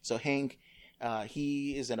 So Hank,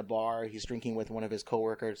 he is in a bar. He's drinking with one of his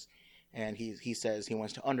coworkers, and he says he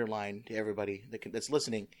wants to underline to everybody that's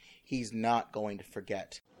listening, he's not going to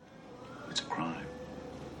forget. It's a crime.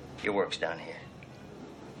 Your work's done here.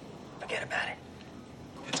 Forget about it.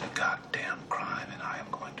 It's a goddamn crime, and I am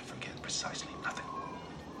going to forget precisely nothing.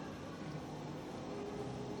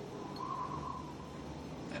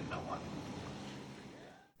 And no one.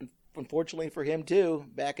 Unfortunately for him too,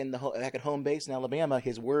 back at home base in Alabama,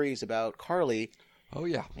 his worries about Carly. Oh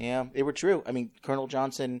yeah, they were true. I mean, Colonel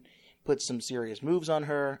Johnson put some serious moves on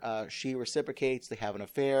her. She reciprocates. They have an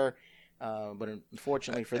affair, but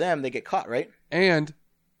unfortunately for them, they get caught. Right. And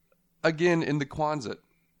again in the Quonset,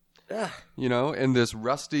 in this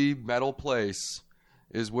rusty metal place,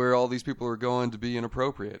 is where all these people are going to be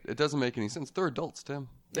inappropriate. It doesn't make any sense. They're adults, Tim.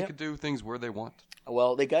 They Yeah. could do things where they want.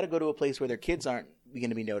 Well, they got to go to a place where their kids aren't going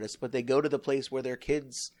to be noticed, but they go to the place where their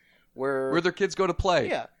kids Where their kids go to play.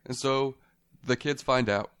 Yeah. And so the kids find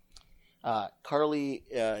out. Carly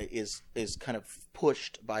is kind of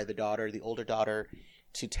pushed by the older daughter,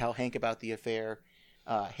 to tell Hank about the affair.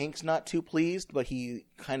 Hank's not too pleased, but he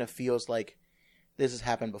kind of feels like this has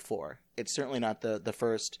happened before. It's certainly not the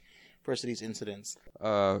first of these incidents.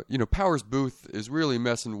 Powers Booth is really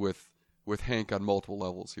messing with Hank on multiple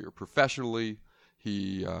levels here. Professionally,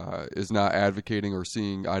 he is not advocating or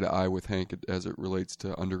seeing eye to eye with Hank as it relates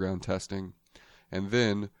to underground testing. And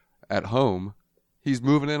then at home, he's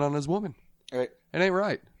moving in on his woman. Right. It ain't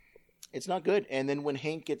right. It's not good. And then when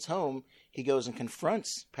Hank gets home, he goes and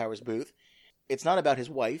confronts Powers Booth. It's not about his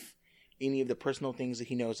wife, any of the personal things that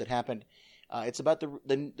he knows that happened. It's about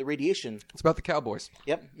the radiation. It's about the Cowboys.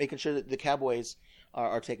 Yep, making sure that the Cowboys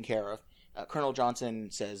are taken care of. Colonel Johnson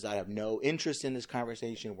says, I have no interest in this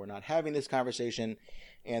conversation. We're not having this conversation.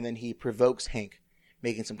 And then he provokes Hank,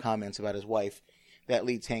 making some comments about his wife. That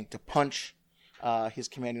leads Hank to punch his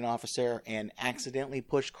commanding officer and accidentally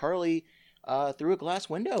push Carly through a glass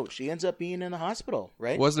window. She ends up being in the hospital,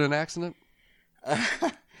 right? Was it an accident?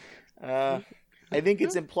 I think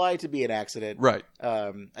it's implied to be an accident. Right.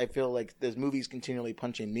 I feel like this movie's continually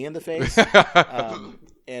punching me in the face.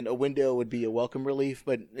 And a window would be a welcome relief,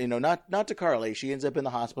 but not to Carly. She ends up in the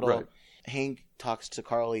hospital. Right. Hank talks to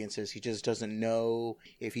Carly and says he just doesn't know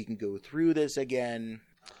if he can go through this again.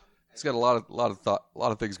 He's got a lot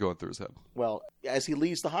of things going through his head. Well, as he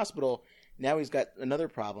leaves the hospital, now he's got another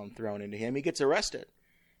problem thrown into him. He gets arrested.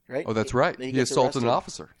 Right? Oh, that's right. He assaulted an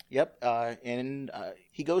officer. Yep. And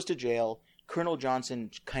he goes to jail. Colonel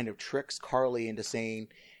Johnson kind of tricks Carly into saying,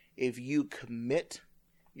 if you commit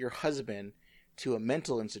your husband to a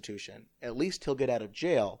mental institution, at least he'll get out of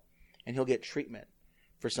jail and he'll get treatment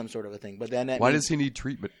for some sort of a thing. But then why does he need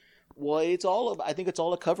treatment? Well, I think it's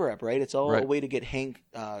all a cover-up, right? It's all a way to get Hank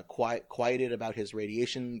quieted about his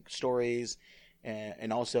radiation stories,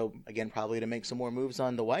 and also, again, probably to make some more moves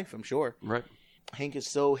on the wife, I'm sure. Right. Hank is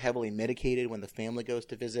so heavily medicated when the family goes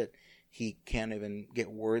to visit, he can't even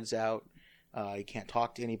get words out. He can't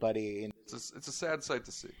talk to anybody. It's a sad sight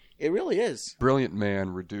to see. It really is. Brilliant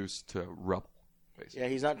man reduced to rubble, basically. Yeah,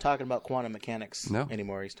 he's not talking about quantum mechanics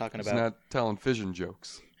anymore. He's talking about... He's not telling fission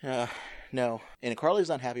jokes. No. And Carly's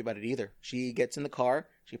not happy about it either. She gets in the car,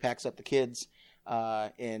 she packs up the kids,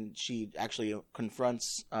 and she actually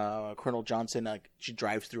confronts Colonel Johnson. She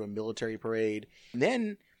drives through a military parade. And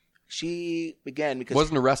then she, again, because...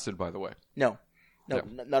 Wasn't arrested, by the way. No,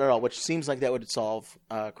 not at all, which seems like that would solve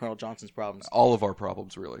Colonel Johnson's problems. All of our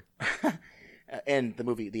problems, really. And the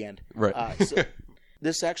movie, the end. Right. So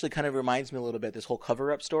this actually kind of reminds me a little bit, this whole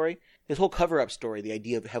cover-up story. The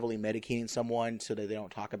idea of heavily medicating someone so that they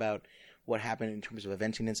don't talk about what happened in terms of a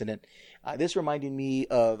venting incident. This reminded me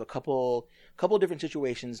of a couple different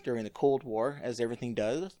situations during the Cold War, as everything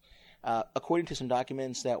does. According to some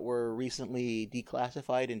documents that were recently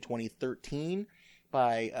declassified in 2013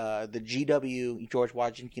 by the GW, George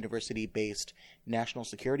Washington University-based National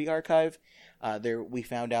Security Archive, we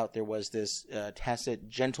found out there was this tacit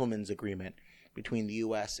gentleman's agreement between the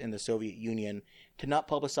U.S. and the Soviet Union to not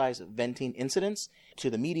publicize venting incidents to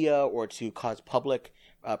the media or to cause public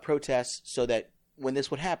protests, so that when this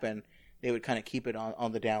would happen, they would kind of keep it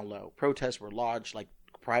on the down low. Protests were lodged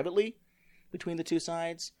privately between the two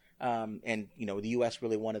sides. And the U.S.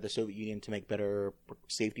 really wanted the Soviet Union to make better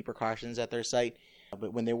safety precautions at their site.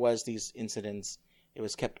 But when there was these incidents, it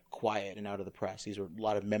was kept quiet and out of the press. These were a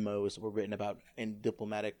lot of memos that were written about in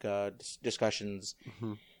diplomatic discussions.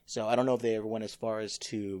 Mm-hmm. So I don't know if they ever went as far as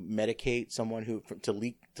to medicate someone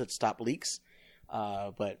to stop leaks.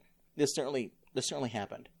 But this certainly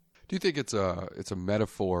happened. Do you think it's a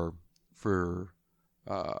metaphor for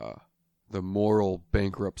the moral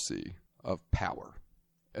bankruptcy of power?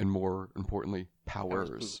 And more importantly,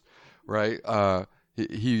 powers, right?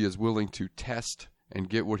 He is willing to test and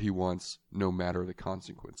get what he wants, no matter the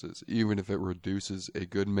consequences, even if it reduces a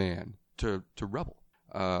good man to rebel.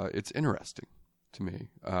 It's interesting to me.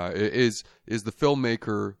 Is the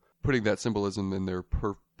filmmaker putting that symbolism in there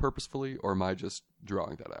purposefully, or am I just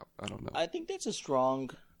drawing that out? I don't know. I think that's a strong...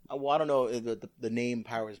 Well, I don't know the name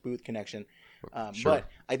Powers Booth connection, sure. But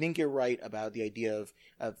I think you're right about the idea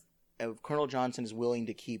of Colonel Johnson is willing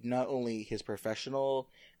to keep not only his professional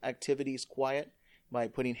activities quiet by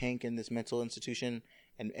putting Hank in this mental institution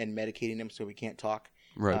and medicating him so he can't talk.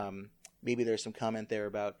 Right. Maybe there's some comment there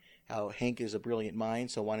about how Hank is a brilliant mind,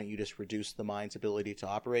 so why don't you just reduce the mind's ability to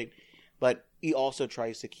operate? But he also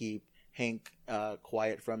tries to keep Hank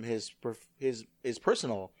quiet from his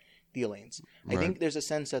personal dealings. I think there's a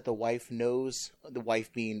sense that the wife knows, the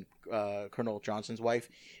wife being Colonel Johnson's wife,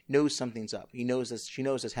 knows something's up. She knows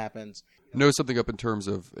this happens. Knows something up in terms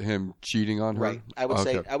of him cheating on her. Right. I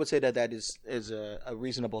would say that is a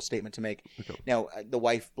reasonable statement to make. Okay. Now, the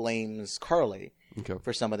wife blames Carly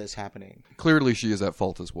for some of this happening. Clearly, she is at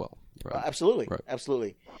fault as well. Right?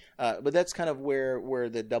 Absolutely. But that's kind of where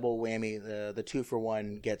the double whammy, the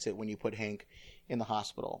 2-for-1 gets it when you put Hank in the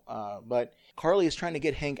hospital. But Carly is trying to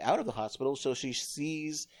get Hank out of the hospital, so she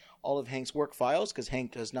sees all of Hank's work files because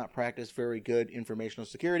Hank does not practice very good informational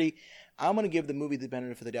security. I'm going to give the movie the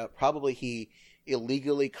benefit of the doubt. Probably he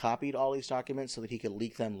illegally copied all these documents so that he could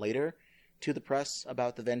leak them later to the press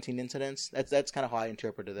about the venting incidents. That's kind of how I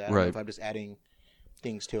interpreted that. I don't know if I'm just adding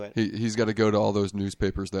things to it. He's got to go to all those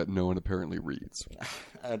newspapers that no one apparently reads.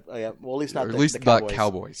 Yeah, well, at least not not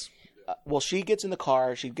Cowboys. Well, she gets in the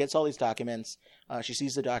car. She gets all these documents. She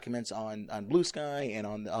sees the documents on Blue Sky and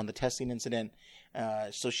on the testing incident.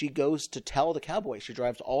 So she goes to tell the Cowboys. She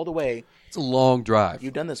drives all the way. It's a long drive.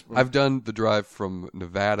 You've done this. I've done the drive from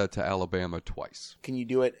Nevada to Alabama twice. Can you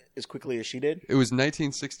do it as quickly as she did? It was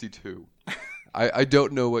 1962. I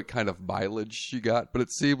don't know what kind of mileage she got, but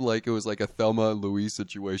it seemed like it was like a Thelma and Louise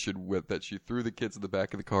situation with that she threw the kids in the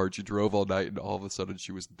back of the car. She drove all night, and all of a sudden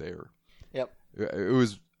she was there. Yep. It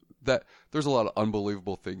was that. There's a lot of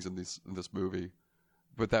unbelievable things in this movie.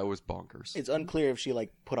 But that was bonkers. It's unclear if she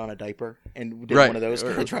put on a diaper and did one of those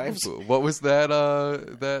kind of drives. What was that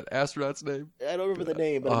astronaut's name? I don't remember the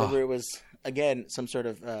name, but I remember it was, again, some sort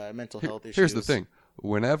of mental health issue. Here's the thing.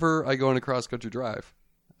 Whenever I go on a cross-country drive,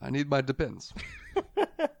 I need my Depends.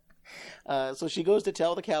 So she goes to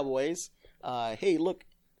tell the Cowboys, hey, look,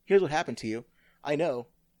 here's what happened to you. I know.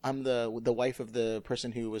 I'm the wife of the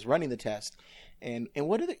person who was running the test. And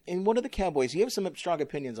what are the Cowboys? You have some strong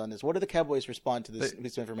opinions on this. What do the Cowboys respond to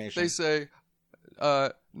this information? They say,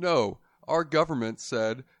 no, our government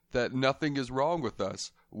said that nothing is wrong with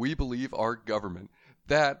us. We believe our government.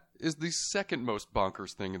 That is the second most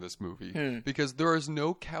bonkers thing in this movie because there is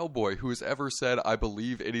no cowboy who has ever said, I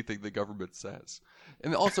believe anything the government says.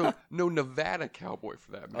 And also no Nevada cowboy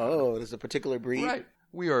for that matter. Oh, there's a particular breed? Right.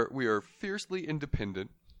 We are fiercely independent.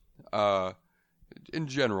 In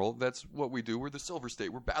general, that's what we do. We're the Silver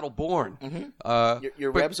State. We're battle born. Mm-hmm.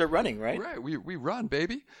 Your Rebs are running, right? Right. We run,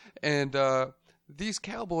 baby. And these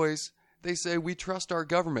cowboys, they say we trust our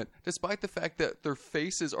government, despite the fact that their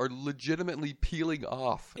faces are legitimately peeling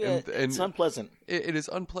off. Yeah, it's unpleasant. It is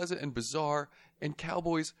unpleasant and bizarre. And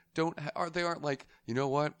cowboys aren't like, you know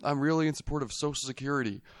what? I'm really in support of Social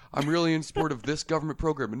Security. I'm really in support of this government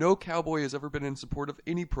program. No cowboy has ever been in support of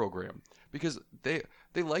any program because they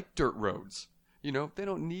like dirt roads. You know, they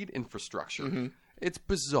don't need infrastructure. Mm-hmm. It's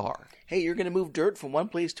bizarre. Hey, you're going to move dirt from one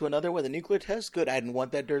place to another with a nuclear test? Good. I didn't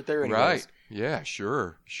want that dirt there anyways. Right. Yeah,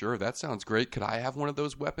 sure. That sounds great. Could I have one of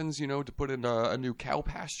those weapons, to put in a new cow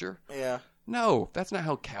pasture? Yeah. No, that's not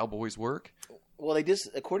how cowboys work. Well,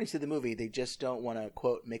 according to the movie, they just don't want to,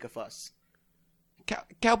 quote, make a fuss.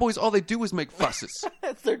 Cowboys, all they do is make fusses.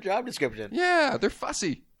 That's their job description. Yeah, they're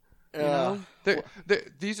fussy. These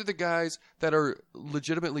are the guys that are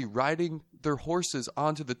legitimately riding their horses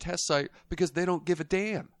onto the test site because they don't give a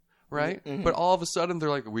damn, right? Mm-hmm. But all of a sudden, they're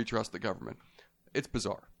like, we trust the government. It's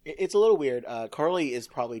bizarre. It's a little weird. Carly is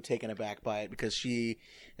probably taken aback by it because she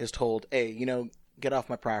is told, hey, get off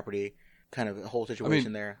my property. Kind of a whole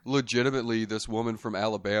situation there. Legitimately, this woman from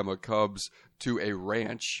Alabama comes to a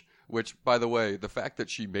ranch, which, by the way, the fact that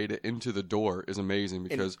she made it into the door is amazing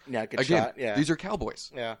because, these are cowboys.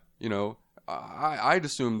 Yeah. I'd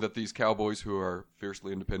assume that these cowboys who are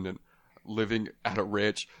fiercely independent, living at a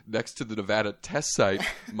ranch next to the Nevada test site,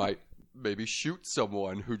 might maybe shoot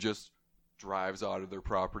someone who just drives onto their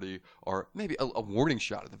property, or maybe a warning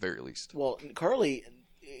shot at the very least. Well, Carly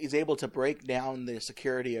is able to break down the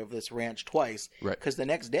security of this ranch twice. Right. Because the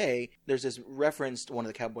next day, there's this reference one of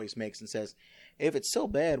the Cowboys makes and says, if it's so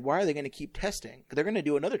bad, why are they going to keep testing? They're going to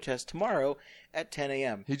do another test tomorrow at 10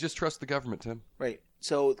 a.m. He just trusts the government, Tim. Right.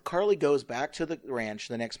 So Carly goes back to the ranch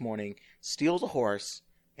the next morning, steals a horse,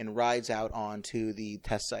 and rides out onto the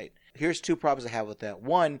test site. Here's two problems I have with that.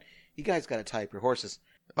 One, you guys got to tie up your horses.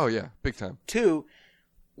 Oh, yeah. Big time. Two,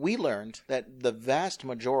 we learned that the vast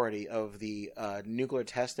majority of the nuclear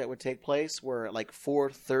tests that would take place were at like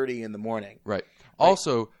 4:30 in the morning. Right.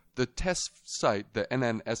 Also, the test site, the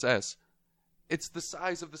NNSS, it's the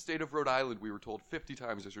size of the state of Rhode Island, we were told 50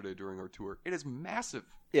 times yesterday during our tour. It is massive.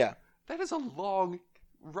 Yeah. That is a long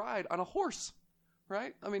ride on a horse,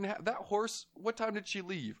 right? I mean, that horse, what time did she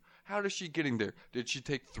leave? How is she getting there? Did she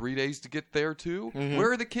take 3 days to get there, too? Mm-hmm.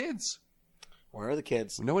 Where are the kids? Where are the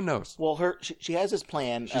kids? No one knows. Well, she has this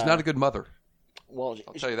plan. She's not a good mother. Well,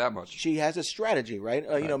 I'll tell you that much. She has a strategy, right?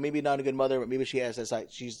 You know, maybe not a good mother, but maybe she has this.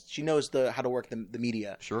 She knows how to work the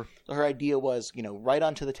media. Sure. So her idea was, right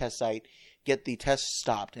onto the test site, get the test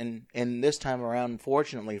stopped, and this time around,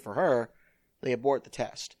 fortunately for her, they abort the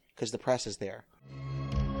test because the press is there.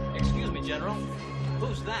 Excuse me, General.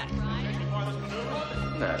 Who's that?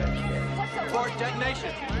 Not a kid. Report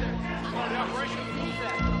detonation.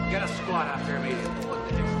 Get a squad out there immediately.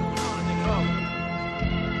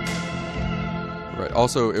 Right.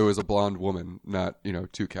 Also, it was a blonde woman, not,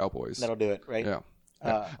 two cowboys. That'll do it, right?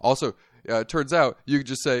 Yeah. Also, it turns out you could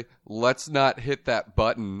just say, let's not hit that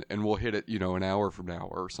button and we'll hit it, an hour from now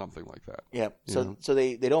or something like that. Yeah. So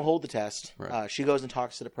they don't hold the test. Right. She goes and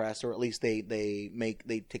talks to the press, or at least they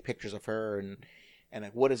take pictures of her and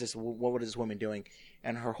like, what is this woman doing?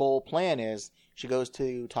 And her whole plan is she goes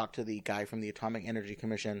to talk to the guy from the Atomic Energy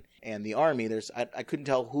Commission and the Army. I couldn't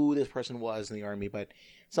tell who this person was in the Army, but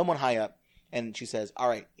someone high up. And she says, all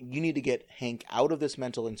right, you need to get Hank out of this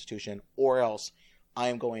mental institution or else I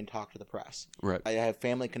am going to talk to the press. Right. I have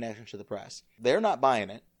family connections to the press. They're not buying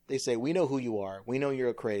it. They say, we know who you are. We know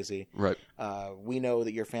you're crazy. Right. We know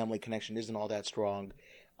that your family connection isn't all that strong.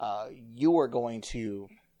 You are going to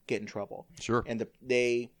get in trouble. Sure. And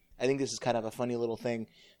I think this is kind of a funny little thing.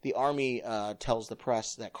 The Army tells the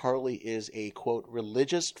press that Carly is a, quote,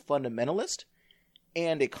 religious fundamentalist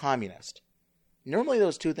and a communist. Normally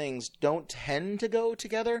those two things don't tend to go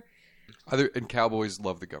together. And cowboys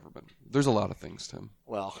love the government. There's a lot of things, Tim.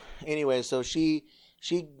 Well, anyway, so she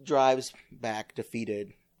drives back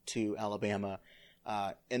defeated to Alabama.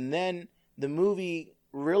 And then the movie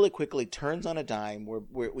really quickly turns on a dime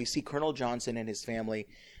where we see Colonel Johnson and his family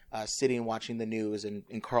sitting watching the news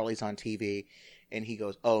and Carly's on TV. And he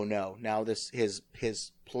goes, oh no, now his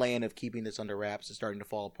plan of keeping this under wraps is starting to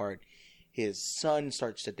fall apart. His son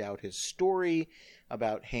starts to doubt his story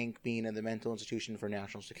about Hank being in the mental institution for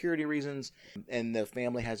national security reasons. And the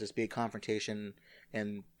family has this big confrontation,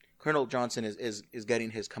 and Colonel Johnson is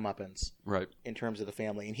getting his comeuppance, right, in terms of the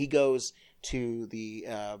family. And he goes to the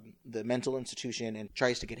mental institution and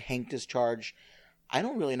tries to get Hank discharged. I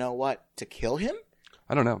don't really know what, to kill him?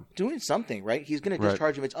 I don't know. Doing something, right? He's going to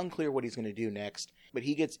discharge him. It's unclear what he's going to do next. But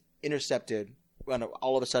he gets intercepted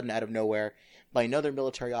all of a sudden out of nowhere by another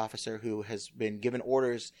military officer who has been given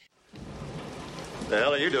orders. The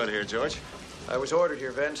hell are you doing here, George? I was ordered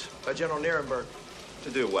here, Vince, by General Nierenberg. To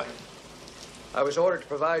do what? I was ordered to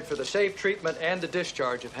provide for the safe treatment and the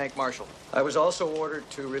discharge of Hank Marshall. I was also ordered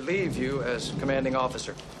to relieve you as commanding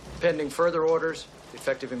officer, pending further orders,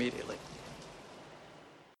 effective immediately.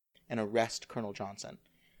 And arrest Colonel Johnson.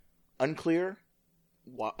 Unclear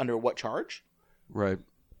under what charge? Right.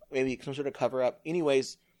 Maybe some sort of cover-up.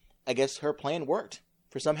 Anyways, I guess her plan worked.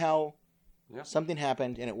 For somehow, something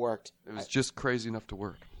happened and it worked. It was just crazy enough to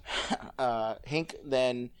work. Hank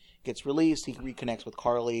then gets released. He reconnects with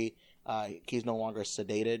Carly. He's no longer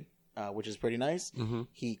sedated, which is pretty nice. Mm-hmm.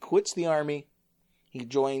 He quits the Army. He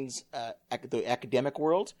joins the academic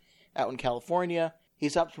world out in California. He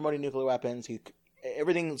stops promoting nuclear weapons.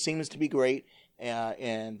 Everything seems to be great.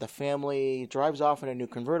 And the family drives off in a new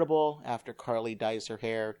convertible after Carly dyes her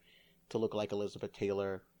hair to look like Elizabeth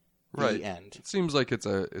Taylor. The end. It seems like it's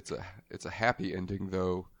a happy ending,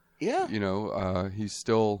 though. Yeah. He's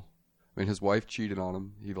still. I mean, his wife cheated on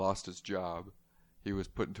him. He lost his job. He was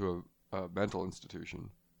put into a mental institution,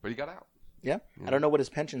 but he got out. Yeah. I don't know what his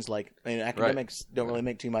pension's like. I mean, academics don't really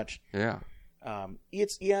make too much. Yeah.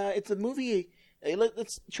 It's a movie.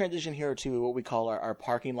 Let's transition here to what we call our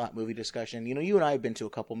parking lot movie discussion. You and I have been to a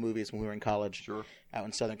couple movies when we were in college, out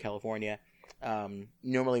in Southern California.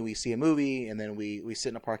 Normally we see a movie and then we sit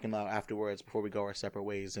in a parking lot afterwards before we go our separate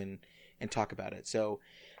ways and talk about it. So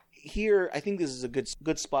here, I think this is a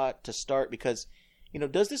good spot to start because,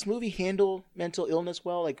 does this movie handle mental illness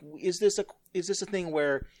well? Like, is this a thing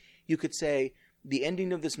where you could say the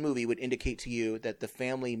ending of this movie would indicate to you that the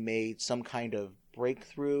family made some kind of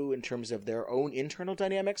breakthrough in terms of their own internal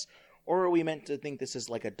dynamics? Or are we meant to think this is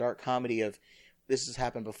like a dark comedy of this has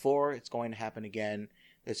happened before, it's going to happen again,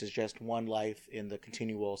 this is just one life in the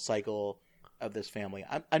continual cycle of this family?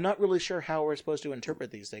 I'm not really sure how we're supposed to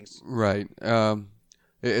interpret these things. Right.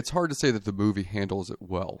 It's hard to say that the movie handles it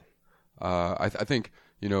well. I think,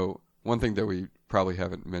 one thing that we probably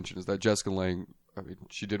haven't mentioned is that Jessica Lange, I mean,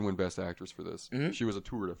 she did win Best Actress for this. Mm-hmm. She was a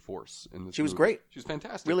tour de force in this. She was movie. Great. She was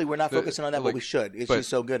fantastic. Really, we're not focusing on that, but we should. She's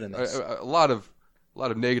so good in this. A lot of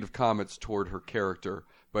negative comments toward her character,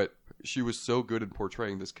 but she was so good in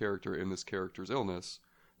portraying this character in this character's illness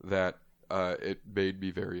that it made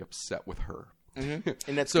me very upset with her. And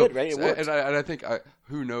that's So, good, right? It works. and I think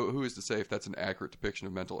who is to say if that's an accurate depiction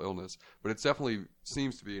of mental illness? But it definitely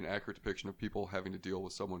seems to be an accurate depiction of people having to deal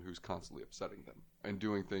with someone who's constantly upsetting them and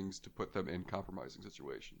doing things to put them in compromising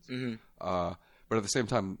situations. But at the same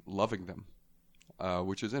time, loving them,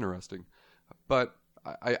 which is interesting. But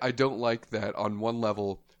I don't like that on one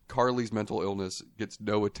level, Carly's mental illness gets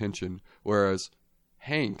no attention, whereas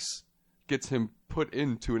Hank's gets him put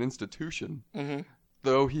into an institution,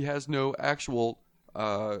 though he has no actual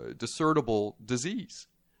discernible disease.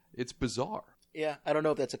 It's bizarre. Yeah, I don't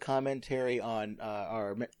know if that's a commentary on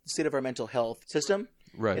our state of our mental health system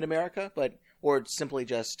in America, or it's simply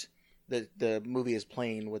just the movie is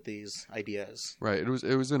playing with these ideas. Right. It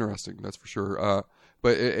was interesting, that's for sure.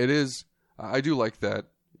 But it is. I do like that.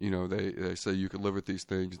 They say you could live with these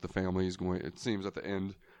things. The family is going. It seems at the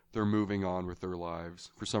end they're moving on with their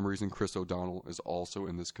lives. For some reason, Chris O'Donnell is also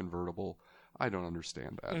in this convertible. I don't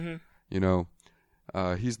understand that.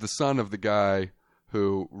 He's the son of the guy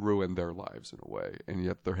who ruined their lives in a way, and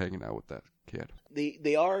yet they're hanging out with that kid.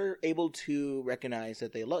 They are able to recognize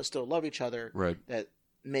that they still love each other. Right. That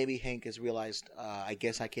maybe Hank has realized, I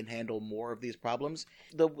guess I can handle more of these problems.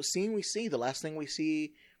 The scene we see, the last thing we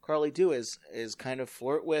see Carly do is kind of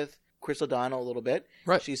flirt with Chris O'Donnell a little bit.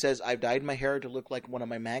 Right. She says, I've dyed my hair to look like one of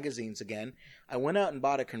my magazines again. I went out and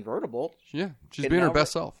bought a convertible. Yeah, she's being her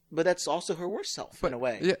best self. But that's also her worst self, in a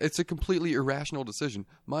way. Yeah, it's a completely irrational decision.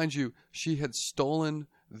 Mind you, she had stolen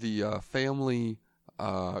the family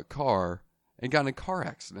car and got in a car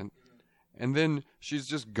accident. And then she's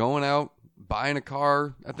just going out, buying a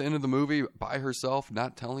car at the end of the movie by herself,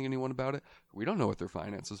 not telling anyone about it. We don't know what their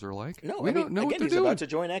finances are like. No, we don't know what they're he's doing. about to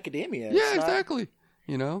join academia. Yeah, exactly.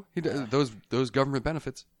 Those government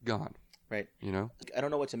benefits gone. Right. I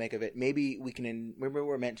don't know what to make of it. Maybe we can. Maybe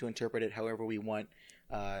we're meant to interpret it however we want.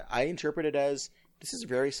 I interpret it as this is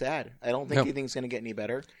very sad. I don't think anything's going to get any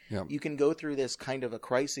better. Yep. You can go through this kind of a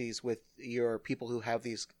crisis with your people who have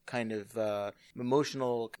these kind of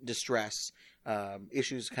emotional distress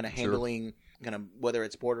issues, kind of handling, kind of whether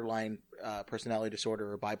it's borderline personality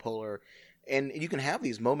disorder or bipolar. And you can have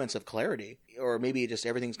these moments of clarity, or maybe just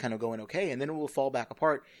everything's kind of going okay, and then it will fall back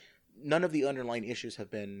apart. None of the underlying issues have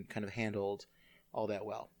been kind of handled all that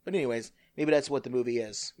well. But anyways, maybe that's what the movie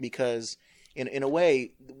is, because in a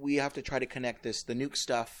way, we have to try to connect the nuke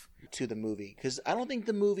stuff to the movie, because I don't think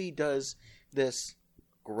the movie does this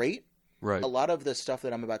great. Right. A lot of the stuff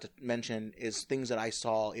that I'm about to mention is things that I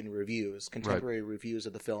saw in reviews, contemporary reviews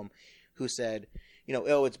of the film, who said,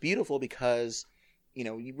 it's beautiful because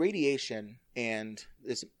radiation and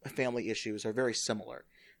this family issues are very similar.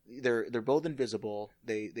 They're both invisible.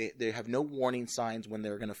 They have no warning signs when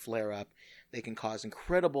they're going to flare up. They can cause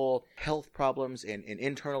incredible health problems and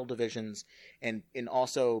internal divisions, and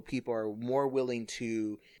also people are more willing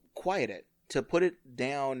to quiet it, to put it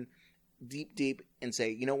down deep and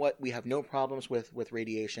say, you know what, we have no problems with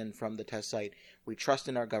radiation from the test site. We trust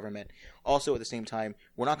in our government. Also, at the same time,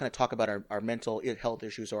 we're not going to talk about our mental health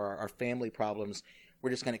issues or our family problems. We're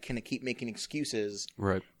just going to kind of keep making excuses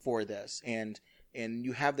for this. And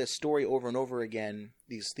you have this story over and over again.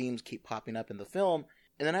 These themes keep popping up in the film.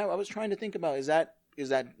 And then I was trying to think about, does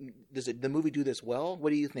the movie do this well?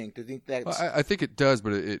 What do you think? Do you think that's... Well, I think it does,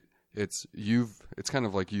 but it's kind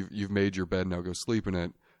of like you've made your bed, now go sleep in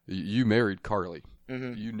it. You married Carly.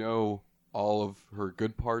 Mm-hmm. You know all of her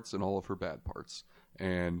good parts and all of her bad parts,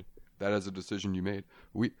 and that is a decision you made.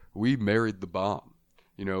 We married the bomb.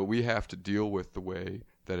 We have to deal with the way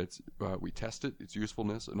that we test it, its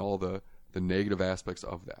usefulness, and all the negative aspects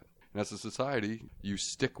of that. And as a society, you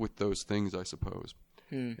stick with those things, I suppose.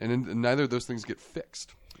 And neither of those things get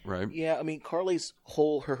fixed, right? Yeah, I mean, Carly's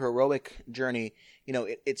her heroic journey,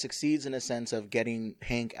 it succeeds in a sense of getting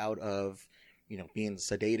Hank out of, being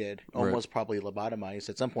sedated, almost probably lobotomized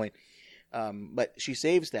at some point. But she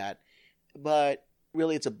saves that. But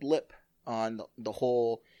really, it's a blip on the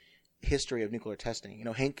whole history of nuclear testing.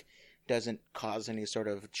 Hank doesn't cause any sort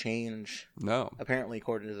of change. No. Apparently,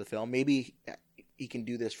 according to the film. Maybe he can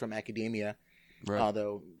do this from academia. Right.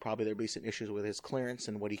 Although probably there'll be some issues with his clearance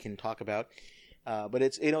and what he can talk about. But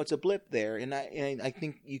it's a blip there, and I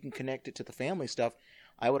think you can connect it to the family stuff.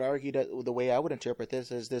 I would argue that the way I would interpret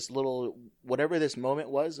this is this little, whatever this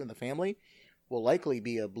moment was in the family, will likely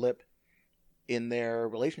be a blip in their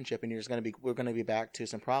relationship, and we're going to be back to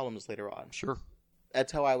some problems later on. Sure.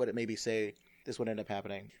 That's how I would maybe say this would end up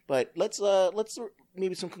happening. But let's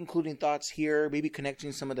maybe some concluding thoughts here, maybe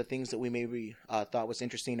connecting some of the things that we maybe thought was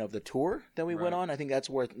interesting of the tour that we went on. I think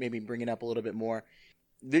that's worth maybe bringing up a little bit more.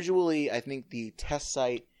 Visually, I think the test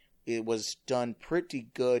site, it was done pretty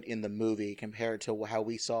good in the movie compared to how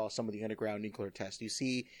we saw some of the underground nuclear tests. You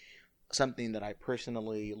see something that I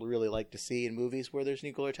personally really like to see in movies where there's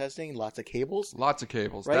nuclear testing. Lots of cables. Lots of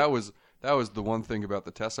cables. Right? That was the one thing about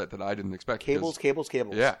the test site that I didn't expect. Cables.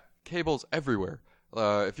 Yeah, cables everywhere.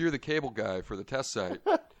 If you're the cable guy for the test site,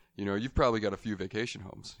 you've probably got a few vacation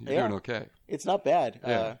homes. You're doing okay. It's not bad.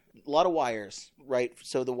 Yeah. A lot of wires, right?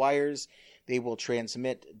 So the wires, they will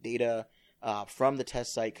transmit data from the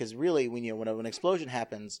test site, because really, when an explosion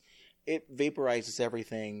happens, it vaporizes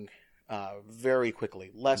everything very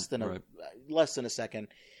quickly, less than a second,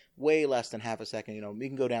 way less than half a second. You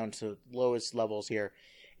can go down to lowest levels here,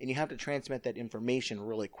 and you have to transmit that information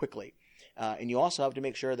really quickly. And you also have to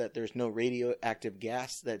make sure that there's no radioactive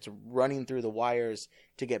gas that's running through the wires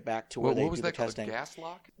to get back to where they do the testing. What was that called, a gas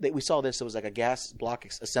lock? We saw this. It was like a gas block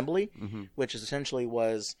assembly, which is essentially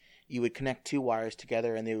was you would connect two wires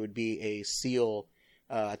together, and there would be a seal.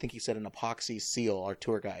 I think he said an epoxy seal, our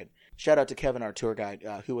tour guide. Shout out to Kevin, our tour guide,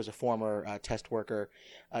 who was a former test worker.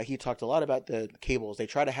 He talked a lot about the cables. They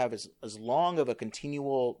try to have as long of a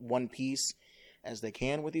continual one piece as they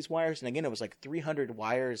can with these wires. And again, it was like 300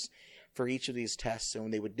 wires for each of these tests. And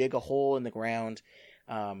when they would dig a hole in the ground,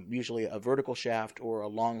 usually a vertical shaft or a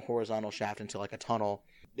long horizontal shaft into like a tunnel,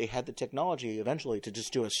 they had the technology eventually to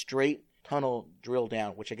just do a straight tunnel drill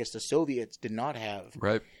down, which I guess the Soviets did not have.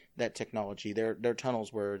 Right. That technology. Their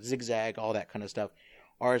tunnels were zigzag, all that kind of stuff.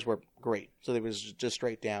 Ours were great. So it was just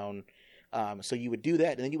straight down. So you would do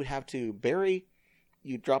that, and then you would have to bury.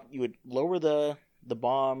 You would lower the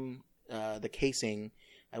bomb, the casing.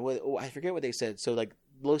 I forget what they said. So like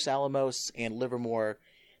Los Alamos and Livermore,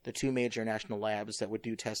 the two major national labs that would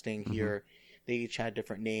do testing here, they each had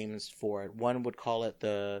different names for it. One would call it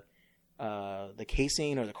the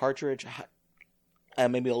casing or the cartridge.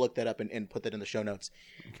 Maybe I'll look that up and put that in the show notes.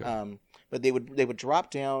 Okay. But they would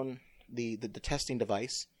drop down the testing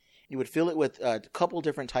device. You would fill it with a couple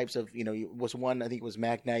different types of, was one, I think it was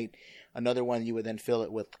Magnite. Another one, you would then fill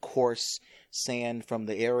it with coarse sand from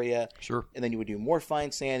the area. Sure. And then you would do more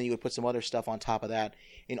fine sand, and you would put some other stuff on top of that.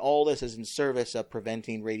 And all this is in service of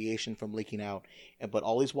preventing radiation from leaking out. But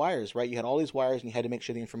all these wires, right? You had all these wires, and you had to make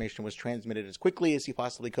sure the information was transmitted as quickly as you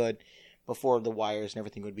possibly could before the wires and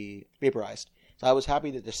everything would be vaporized. So I was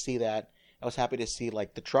happy to see that. I was happy to see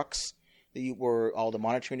like the trucks where all the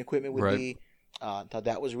monitoring equipment would be. Thought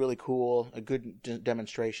that was really cool. A good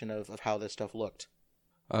demonstration of how this stuff looked.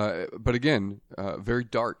 But again, very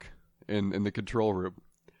dark in the control room.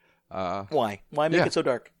 Why? Why make it so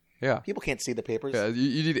dark? Yeah. People can't see the papers. Yeah,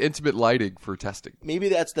 you need intimate lighting for testing. Maybe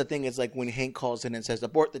that's the thing. Is like when Hank calls in and says,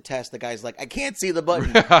 abort the test, the guy's like, I can't see the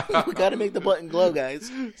button. We got to make the button glow,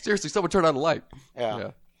 guys. Seriously, someone turn on a light.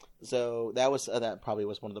 Yeah. So that probably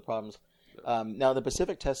was one of the problems. Now, the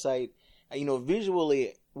Pacific test site,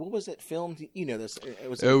 visually, what was it filmed? This. It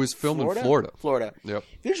was filmed in Florida. Florida. Yep.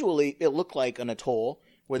 Visually, it looked like an atoll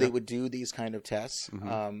where they would do these kind of tests.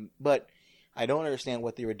 But I don't understand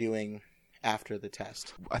what they were doing after the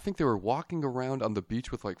test. I think they were walking around on the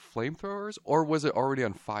beach with like flamethrowers, or was it already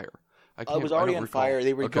on fire? It was already on fire.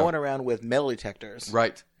 They were going around with metal detectors.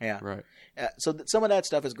 Right. Yeah. Right. So some of that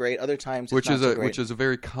stuff is great. Other times, which is a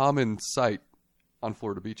very common sight on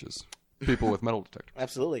Florida beaches. People with metal detectors.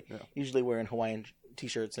 Absolutely. Yeah. Usually wearing Hawaiian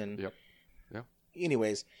t-shirts and. Yep. Yeah.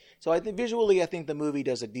 Anyways, so I think visually, I think the movie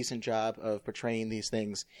does a decent job of portraying these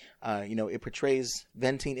things. It portrays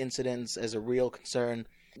venting incidents as a real concern.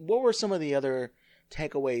 What were some of the other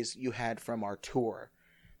takeaways you had from our tour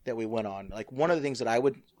that we went on? Like, one of the things that I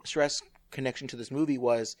would stress connection to this movie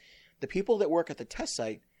was the people that work at the test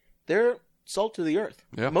site, they're salt to the earth.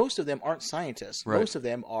 Yeah. Most of them aren't scientists. Right. Most of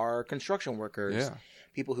them are construction workers,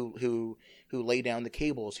 people who lay down the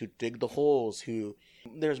cables, who dig the holes,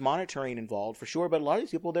 there's monitoring involved for sure, but a lot of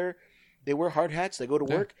these people, they wear hard hats, they go to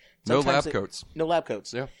work. Sometimes no lab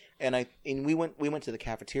coats. Yeah. And we went to the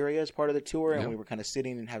cafeteria as part of the tour, and we were kind of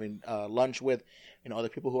sitting and having lunch with other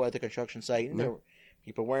people who are at the construction site. And there were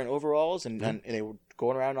people wearing overalls, and they were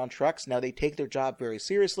going around on trucks. Now they take their job very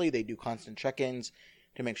seriously. They do constant check-ins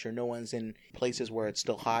to make sure no one's in places where it's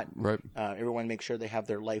still hot. Right. Everyone makes sure they have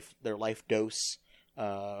their life dose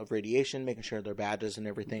of radiation, making sure their badges and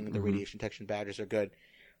everything, the radiation detection badges are good.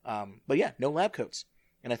 But yeah, no lab coats.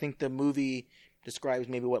 And I think the movie describes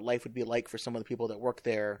maybe what life would be like for some of the people that work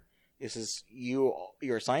there.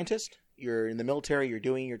 You're a scientist, you're in the military, you're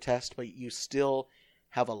doing your test, but you still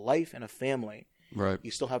have a life and a family. Right.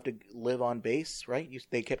 You still have to live on base, right?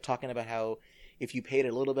 They kept talking about how if you paid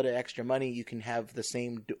a little bit of extra money, you can have the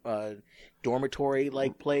same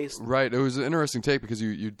dormitory-like place. Right. It was an interesting take because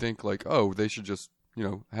you'd think like, oh, they should just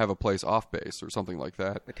have a place off base or something like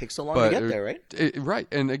that. It takes so long to get there, right? Right.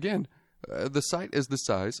 And again, the site is the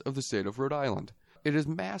size of the state of Rhode Island. It is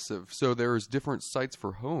massive. So there's different sites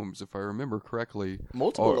for homes, if I remember correctly.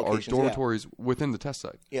 Multiple locations, or dormitories within the test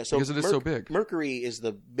site. Yeah, so because it is so big. Mercury is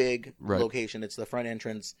the big Right. location. It's the front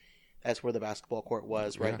entrance. That's where the basketball court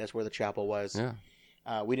was, right? Yeah. That's where the chapel was. Yeah.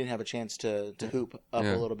 We didn't have a chance to hoop up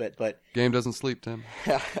Yeah. a little bit, but Game doesn't sleep, Tim.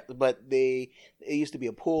 but it used to be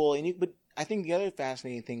a pool, but I think the other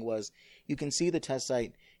fascinating thing was you can see the test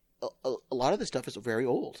site. A lot of the stuff is very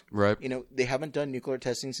old. Right. You know, they haven't done nuclear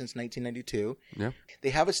testing since 1992. Yeah.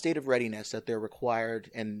 They have a state of readiness that they're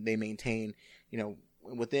required and they maintain, you know,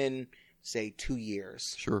 within, say, 2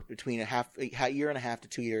 years. Sure. Between a year and a half to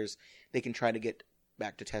 2 years, they can try to get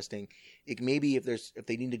back to testing. Maybe if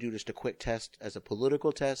they need to do just a quick test as a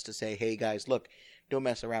political test to say, hey, guys, look, don't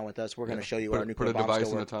mess around with us. We're going to show you our nuclear bombs Put a device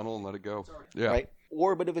still in work. a tunnel and let it go. Yeah. Right?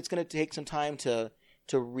 But if it's going to take some time to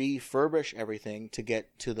refurbish everything to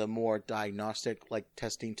get to the more diagnostic, like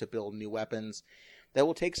testing to build new weapons, that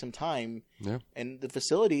will take some time. Yeah. And the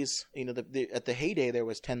facilities, you know, at the heyday there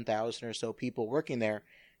was 10,000 or so people working there.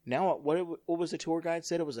 Now, what was the tour guide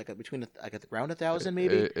said? It was between around 1,000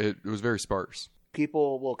 maybe. It was very sparse.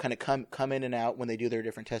 People will kind of come in and out when they do their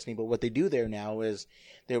different testing. But what they do there now is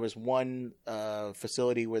there was one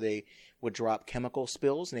facility where they would drop chemical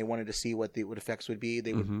spills, and they wanted to see what effects would be.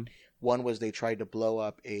 They would. One was they tried to blow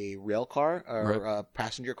up a rail car or a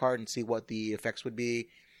passenger car and see what the effects would be.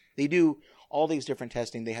 They do all these different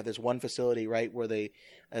testing. They have this one facility, right, where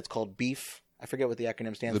it's called BEEF. I forget what the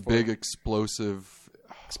acronym stands for. The Big Explosive...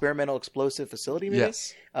 Experimental Explosive Facility, maybe?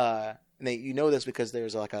 Yes. And you know this because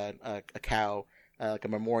there's like a cow, like a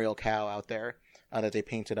memorial cow out there that they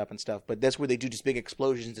painted up and stuff. But that's where they do just big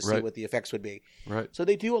explosions to see what the effects would be. Right. So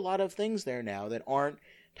they do a lot of things there now that aren't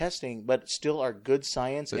testing, but still are good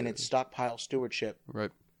science, and it's stockpile stewardship.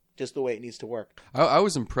 Right. Just the way it needs to work. I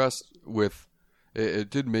was impressed with it.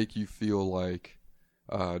 Did make you feel like,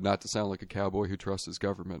 not to sound like a cowboy who trusts his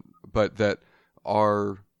government, but that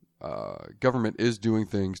our government is doing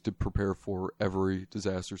things to prepare for every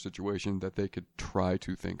disaster situation that they could try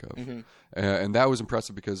to think of. Mm-hmm. And that was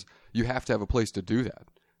impressive because you have to have a place to do that.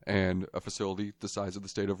 And a facility the size of the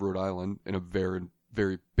state of Rhode Island in a very,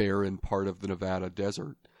 very barren part of the Nevada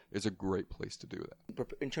desert is a great place to do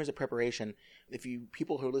that. In terms of preparation,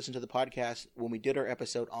 people who listen to the podcast, when we did our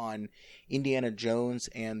episode on Indiana Jones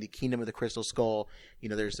and the Kingdom of the Crystal Skull, you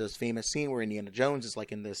know, there's this famous scene where Indiana Jones is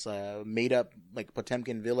like in this made up like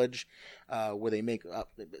Potemkin village where they make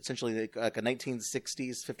essentially like a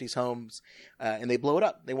 1960s, 50s homes and they blow it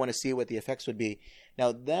up. They want to see what the effects would be.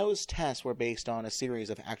 Now, those tests were based on a series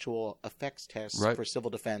of actual effects tests for civil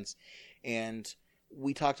defense. And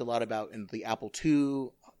we talked a lot about in the Apple II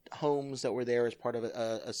homes that were there as part of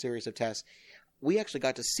a series of tests. We actually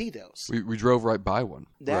got to see those. We drove right by one.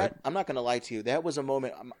 I'm not going to lie to you. That was a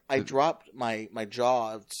moment I dropped my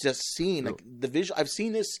jaw of just seeing like the visual. I've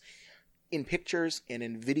seen this in pictures and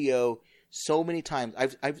in video so many times.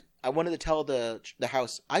 I wanted to tell the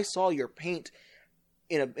house, I saw your paint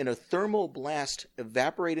in a thermal blast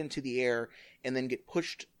evaporate into the air and then get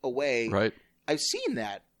pushed away. Right. I've seen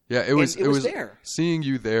that. Yeah, it was there. Seeing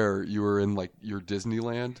you there, you were in like your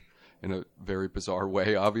Disneyland in a very bizarre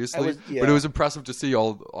way, obviously. But it was impressive to see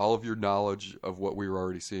all of your knowledge of what we were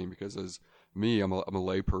already seeing. Because as me, I'm a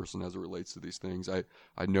lay person as it relates to these things. I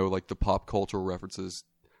know like the pop cultural references,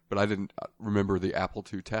 but I didn't remember the Apple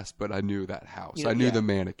II test. But I knew that house. I knew the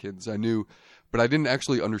mannequins. But I didn't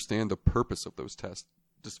actually understand the purpose of those tests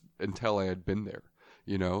just until I had been there.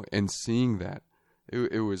 You know, and seeing that,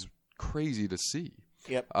 it was crazy to see.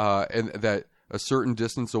 Yep. And that a certain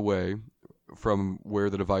distance away from where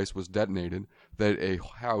the device was detonated, that a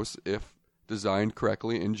house, if designed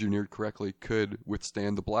correctly, engineered correctly, could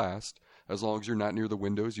withstand the blast. As long as you're not near the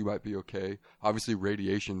windows, you might be okay. Obviously,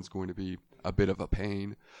 radiation is going to be a bit of a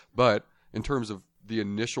pain. But in terms of the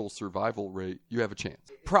initial survival rate, you have a chance.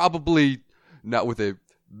 Probably not with a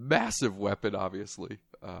massive weapon, obviously.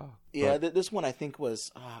 This one I think was,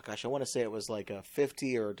 I want to say it was like a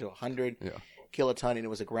 50 or to 100 kiloton, and it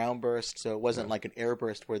was a ground burst, so it wasn't like an air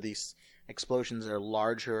burst where these explosions are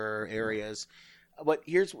larger areas. But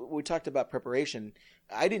here's what we talked about preparation.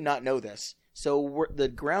 I did not know this. So the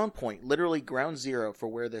ground point, literally ground zero for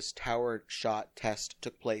where this tower shot test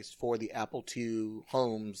took place for the Apple II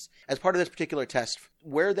homes, as part of this particular test,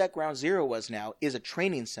 where that ground zero was now is a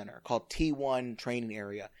training center called T1 Training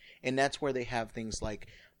Area. And that's where they have things like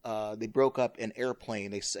they broke up an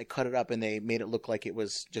airplane, they cut it up and they made it look like it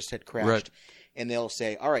was just had crashed. Right. And they'll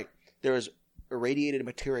say, all right, there is irradiated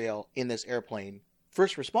material in this airplane.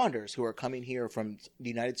 First responders who are coming here from the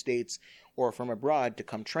United States or from abroad to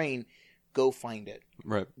come train, go find it.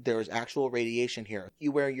 Right. There is actual radiation here.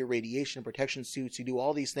 You wear your radiation protection suits, you do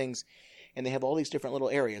all these things, and they have all these different little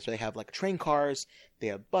areas. So they have like train cars, they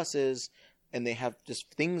have buses, and they have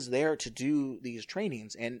just things there to do these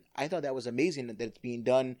trainings. And I thought that was amazing that it's being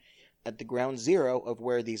done at the ground zero of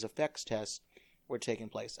where these effects tests were taking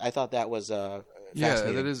place. I thought that was fascinating. Yeah,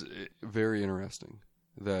 that is very interesting.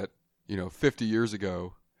 That 50 years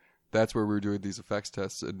ago, that's where we were doing these effects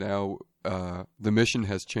tests, and now the mission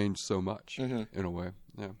has changed so much in a way.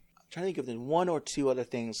 Yeah, I'm trying to think of the one or two other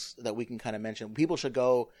things that we can kind of mention. People should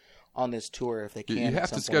go on this tour if they can. You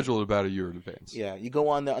have to schedule it about a year in advance. Yeah, you go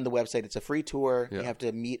on the website. It's a free tour. Yeah. You have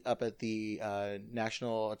to meet up at the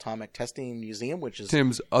National Atomic Testing Museum, which is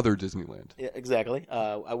Tim's other Disneyland. Yeah, exactly.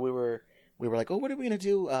 We were like, oh, what are we going to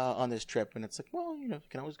do on this trip? And it's like, well, you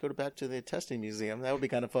can always go back to the testing museum. That would be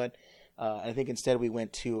kind of fun. I think instead we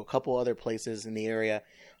went to a couple other places in the area,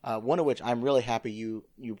 one of which I'm really happy you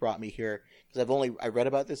brought me here, because I read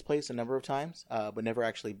about this place a number of times, but never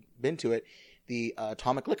actually been to it. The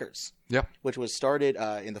Atomic Liquors, which was started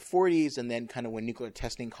in the 40s, and then kind of when nuclear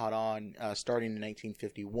testing caught on, starting in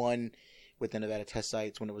 1951 with the Nevada test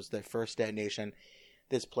sites when it was their first detonation.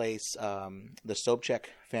 This place, the Sobchak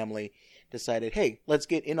family, decided, hey, let's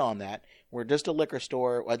get in on that. We're just a liquor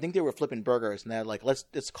store. I think they were flipping burgers, and they're like, let's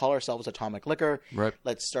call ourselves Atomic Liquor. Right.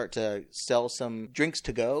 Let's start to sell some drinks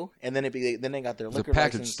to go, and then they got their liquor license. It's a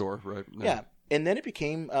package license. store, right? Yeah. And then it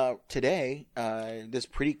became today this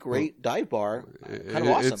pretty great dive bar. Kind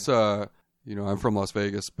of awesome. It's I'm from Las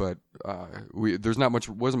Vegas, but wasn't much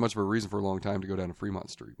of a reason for a long time to go down to Fremont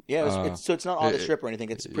Street. Yeah, so it's not on the strip or anything.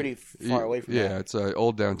 It's pretty far away from that. Yeah, it's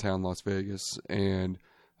old downtown Las Vegas, and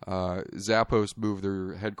Zappos moved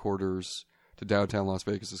their headquarters to downtown Las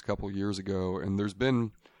Vegas a couple years ago, and there's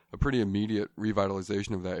been a pretty immediate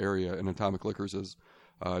revitalization of that area, and Atomic Liquors has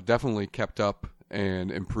definitely kept up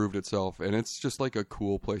and improved itself, and it's just like a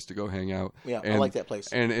cool place to go hang out. Yeah, and, I like that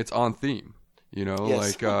place. And it's on theme,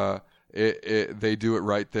 Yes. like they do it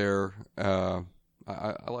right there. I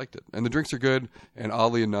liked it, and the drinks are good. And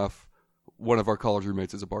oddly enough, one of our college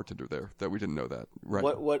roommates is a bartender there. That we didn't know that. Right.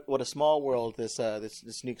 What a small world this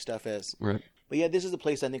nuke stuff is. Right. But yeah, this is the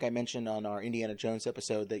place I think I mentioned on our Indiana Jones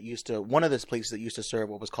episode one of those places that used to serve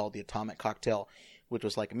what was called the Atomic Cocktail, which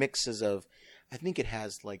was like mixes of, I think it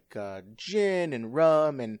has like gin and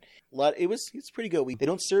rum and it's pretty good. They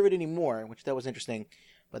don't serve it anymore, which that was interesting,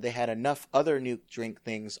 but they had enough other nuke drink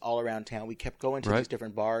things all around town. We kept going to these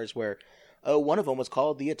different bars where one of them was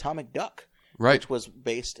called the Atomic Duck. Right. Which was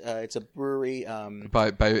based, it's a brewery.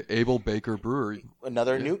 By Abel Baker Brewery.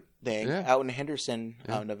 Another nuke thing out in Henderson,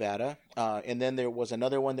 Nevada. And then there was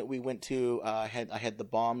another one that we went to. I had the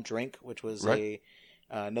bomb drink, which was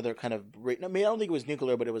another kind of, I don't think it was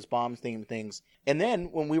nuclear, but it was bomb themed things. And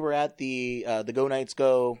then when we were at the Go Knights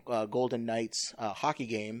Go, Golden Knights hockey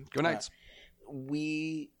game. Go Knights.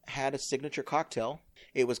 We had a signature cocktail.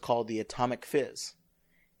 It was called the Atomic Fizz.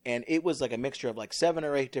 And it was like a mixture of like 7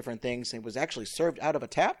 or 8 different things. It was actually served out of a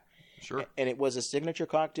tap. Sure. And it was a signature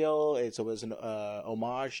cocktail. It was an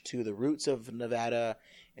homage to the roots of Nevada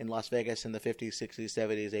in Las Vegas in the 50s, 60s,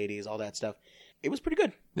 70s, 80s, all that stuff. It was pretty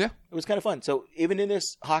good. Yeah. It was kind of fun. So even in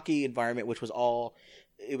this hockey environment, which was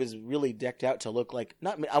it was really decked out to look like,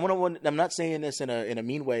 I'm not saying this in a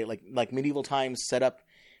mean way, like medieval times setup,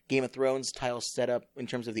 Game of Thrones style setup in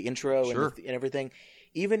terms of the intro and everything.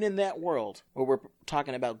 Even in that world where we're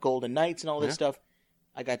talking about Golden Knights and all this stuff,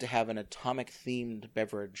 I got to have an atomic-themed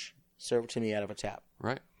beverage served to me out of a tap.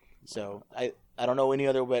 Right. So I don't know any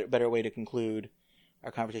other better way to conclude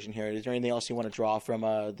our conversation here. Is there anything else you want to draw from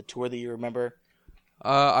the tour that you remember?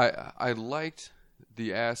 I liked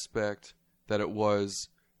the aspect that it was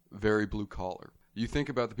very blue-collar. You think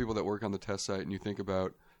about the people that work on the test site, and you think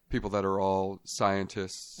about people that are all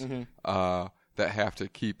scientists that have to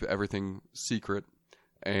keep everything secret.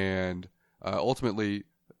 And ultimately,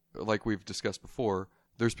 like we've discussed before,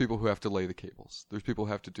 there's people who have to lay the cables. There's people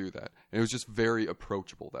who have to do that. And it was just very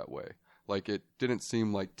approachable that way. Like, it didn't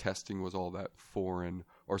seem like testing was all that foreign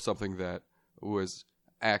or something that was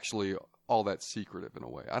actually all that secretive in a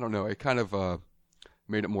way. I don't know. It kind of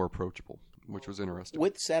made it more approachable, which was interesting.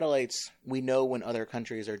 With satellites, we know when other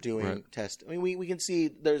countries are doing tests. I mean, we can see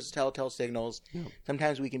there's telltale signals. Yeah.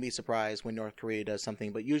 Sometimes we can be surprised when North Korea does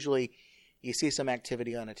something, but usually you see some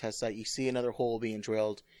activity on a test site, you see another hole being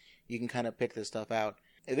drilled, you can kind of pick this stuff out.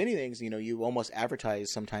 If anything, you almost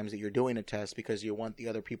advertise sometimes that you're doing a test because you want the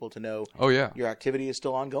other people to know your activity is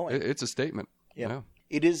still ongoing. It's a statement. Yeah.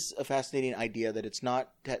 It is a fascinating idea that it's not,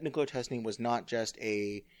 nuclear testing was not just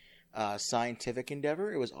a scientific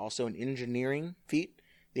endeavor, it was also an engineering feat.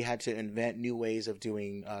 They had to invent new ways of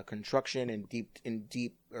doing construction and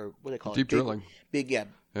deep, or what do they call it? Deep drilling.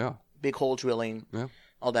 Big hole drilling. Yeah.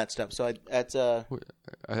 all that stuff. So that's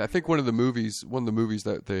I think one of the movies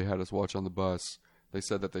that they had us watch on the bus, they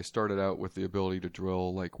said that they started out with the ability to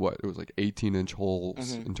drill like 18-inch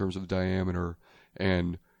holes in terms of diameter,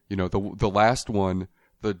 and the last one,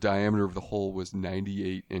 the diameter of the hole was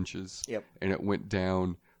 98 inches, and it went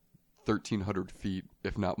down 1,300 feet,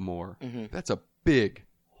 if not more. That's a big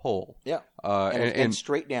hole. Yeah, and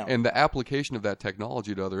straight down. And the application of that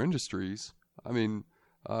technology to other industries, I mean,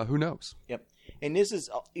 who knows? Yep. And this is,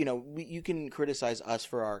 you can criticize us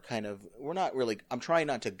for our we're not really, I'm trying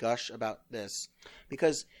not to gush about this,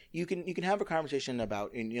 because you can have a conversation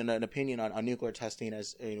about, an opinion on nuclear testing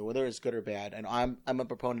as, whether it's good or bad. And I'm a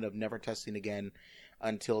proponent of never testing again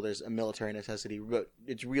until there's a military necessity. But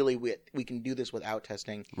it's really, we can do this without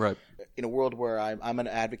testing. Right. In a world where I'm an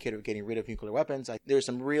advocate of getting rid of nuclear weapons, there's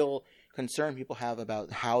some real concern people have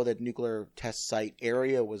about how the nuclear test site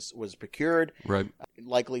area was procured. Right.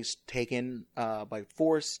 Likely taken by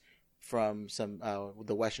force from some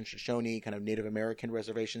the Western Shoshone kind of Native American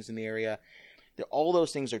reservations in the area. All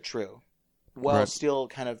those things are true, while still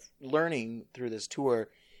kind of learning through this tour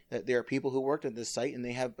that there are people who worked at this site and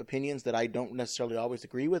they have opinions that I don't necessarily always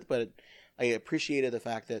agree with, but I appreciated the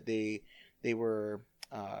fact that they were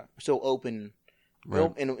so open,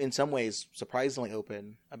 in some ways surprisingly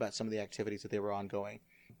open about some of the activities that they were ongoing.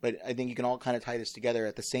 But I think you can all kind of tie this together.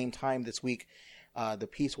 At the same time this week, the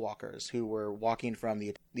Peace Walkers, who were walking from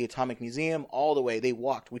the Atomic Museum all the way, they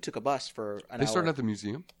walked. We took a bus for an hour. They started at the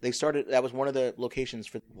museum? That was one of the locations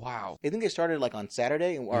for... Wow. I think they started on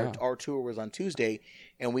Saturday, and our tour was on Tuesday,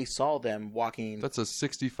 and we saw them walking... That's a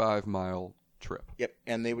 65-mile trip. Yep,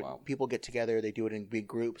 and people get together, they do it in big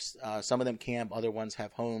groups. Some of them camp, other ones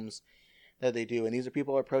have homes that they do, and these are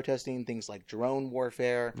people who are protesting things like drone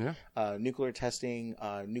warfare, nuclear testing,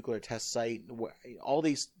 nuclear test site, all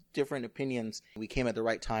these different opinions. We came at the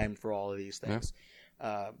right time for all of these things.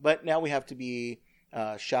 But now we have to be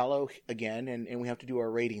shallow again, and we have to do our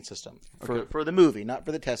rating system for the movie, not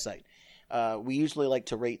for the test site. We usually like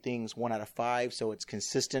to rate things 1 out of 5, so it's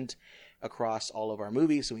consistent across all of our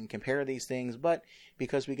movies, so we can compare these things. But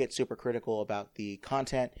because we get super critical about the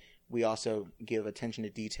content, we also give attention to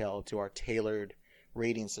detail to our tailored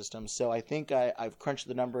rating system. So I think I've crunched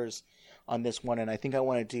the numbers on this one, and I think I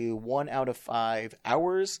want to do 1 out of 5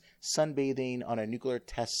 hours sunbathing on a nuclear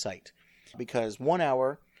test site. Because 1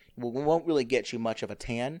 hour won't really get you much of a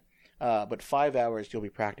tan, but 5 hours you'll be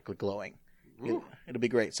practically glowing. It'll be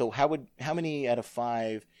great. So how many out of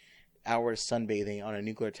 5 hours sunbathing on a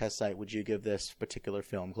nuclear test site would you give this particular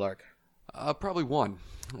film, Clark? Probably 1.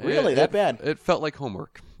 Really? That bad? It felt like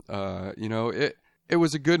homework. It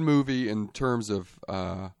was a good movie in terms of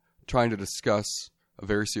trying to discuss a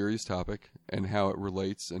very serious topic and how it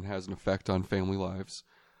relates and has an effect on family lives.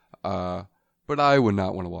 But I would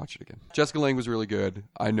not want to watch it again. Jessica Lange was really good.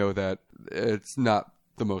 I know that it's not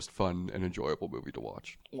the most fun and enjoyable movie to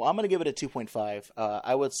watch. Well, I'm going to give it a 2.5.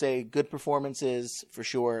 I would say good performances for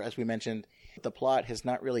sure, as we mentioned. The plot has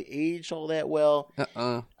not really aged all that well.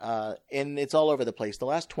 And it's all over the place. The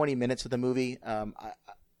last 20 minutes of the movie,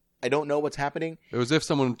 I don't know what's happening. It was as if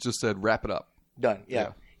someone just said, wrap it up. Done,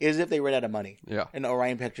 yeah. As if they ran out of money. Yeah. And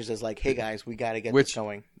Orion Pictures is like, hey guys, we got to get this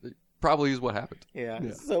going. Probably is what happened. Yeah.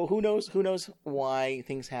 So who knows why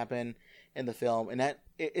things happen in the film. And that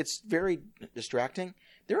it's very distracting.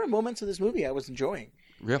 There are moments of this movie I was enjoying.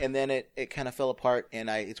 Yeah. And then it kind of fell apart, and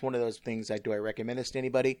it's one of those things do I recommend this to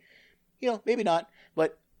anybody? Maybe not.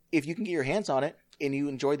 But if you can get your hands on it and you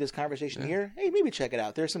enjoyed this conversation here, hey, maybe check it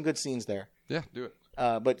out. There's some good scenes there. Yeah, do it.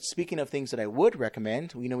 But speaking of things that I would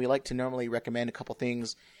recommend, we like to normally recommend a couple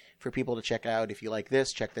things for people to check out. If you like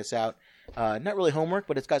this, check this out. Not really homework,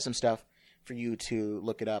 but it's got some stuff for you to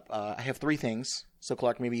look it up. I have 3 things. So,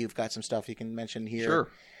 Clark, maybe you've got some stuff you can mention here. Sure.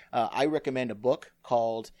 I recommend a book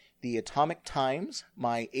called The Atomic Times,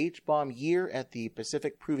 My H-Bomb Year at the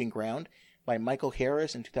Pacific Proving Ground by Michael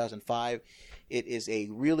Harris in 2005. It is a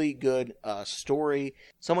really good story.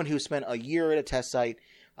 Someone who spent a year at a test site.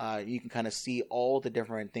 You can kind of see all the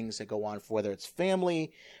different things that go on, for whether it's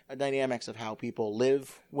family dynamics of how people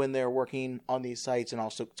live when they're working on these sites, and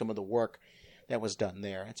also some of the work that was done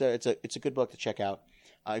there. It's a good book to check out.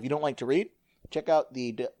 If you don't like to read, check out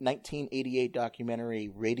the 1988 documentary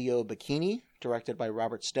Radio Bikini, directed by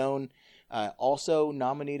Robert Stone, also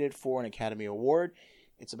nominated for an Academy Award.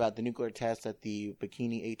 It's about the nuclear test at the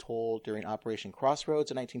Bikini Atoll during Operation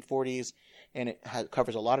Crossroads in the 1940s, and it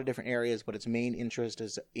covers a lot of different areas, but its main interest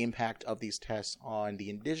is the impact of these tests on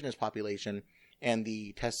the indigenous population and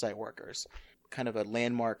the test site workers. Kind of a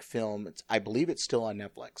landmark film. I believe it's still on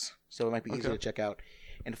Netflix, so it might be easy to check out.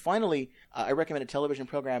 And finally, I recommend a television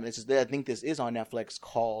program. I think this is on Netflix,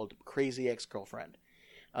 called Crazy Ex-Girlfriend.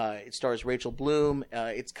 It stars Rachel Bloom.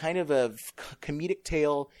 It's kind of a comedic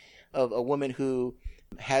tale of a woman who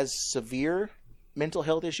has severe mental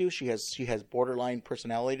health issues. She has borderline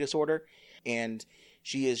personality disorder, and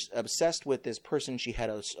she is obsessed with this person she had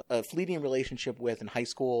a fleeting relationship with in high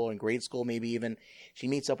school and grade school, maybe even. She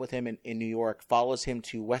meets up with him in New York, follows him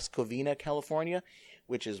to West Covina, California,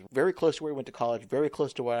 which is very close to where we went to college, very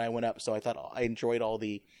close to where I went up. So I thought I enjoyed all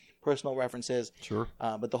the personal references. Sure.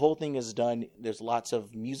 But the whole thing is done. There's lots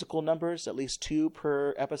of musical numbers, at least 2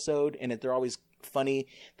 per episode, and they're always funny.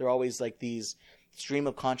 They're always like these stream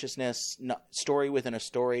of consciousness, story within a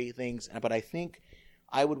story things. But I think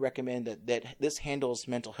I would recommend that this handles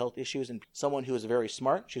mental health issues, and someone who is very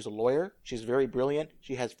smart. She's a lawyer. She's very brilliant.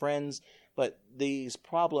 She has friends, but these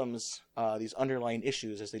problems, these underlying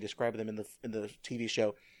issues, as they describe them in the TV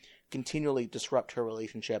show, continually disrupt her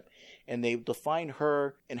relationship, and they define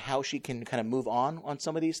her and how she can kind of move on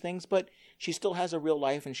some of these things. But she still has a real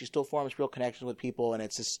life, and she still forms real connections with people, and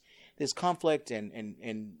it's this conflict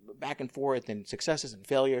and back and forth and successes and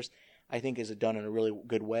failures. I think is done in a really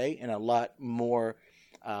good way and a lot more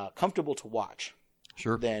comfortable to watch,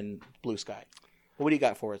 sure, than Blue Sky. What do you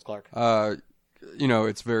got for us, Clark?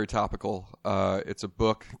 It's very topical. It's a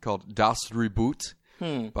book called Das Reboot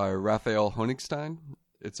by Raphael Honigstein.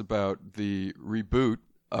 It's about the reboot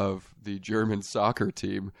of the German soccer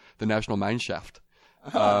team, the National Mannschaft,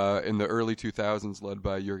 in the early 2000s, led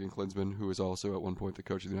by Jürgen Klinsmann, who was also at one point the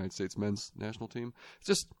coach of the United States men's national team. It's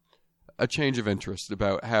just a change of interest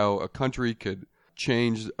about how a country could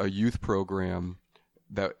change a youth program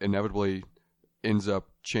that inevitably ends up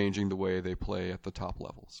changing the way they play at the top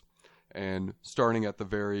levels. And starting at the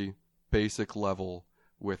very basic level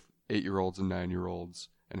with 8-year-olds and 9-year-olds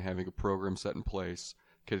and having a program set in place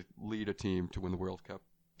could lead a team to win the World Cup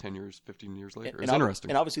 10 years, 15 years later. It's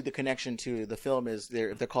interesting. And obviously the connection to the film is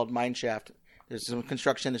they're called Mineshaft. There's some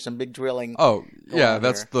construction, there's some big drilling. Oh, yeah,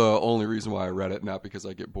 that's the only reason why I read it, not because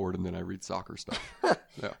I get bored and then I read soccer stuff.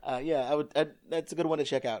 Yeah. That's a good one to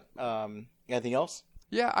check out. Anything else?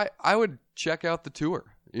 Yeah, I would check out the tour.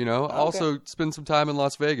 Also spend some time in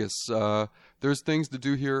Las Vegas. There's things to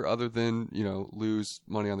do here other than, lose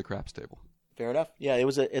money on the craps table. Fair enough. Yeah,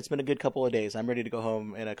 it's been a good couple of days. I'm ready to go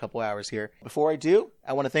home in a couple hours here. Before I do,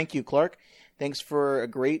 I want to thank you, Clark. Thanks for a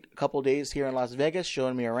great couple of days here in Las Vegas,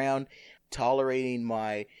 showing me around, tolerating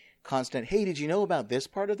my constant, hey, did you know about this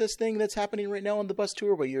part of this thing that's happening right now on the bus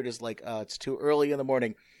tour? Where you're just like, it's too early in the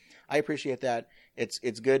morning. I appreciate that.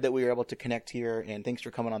 It's good that we were able to connect here, and thanks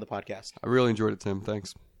for coming on the podcast. I really enjoyed it, Tim.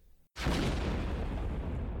 Thanks.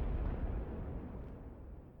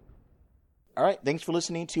 All right, thanks for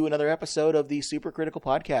listening to another episode of the Supercritical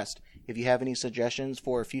Podcast. If you have any suggestions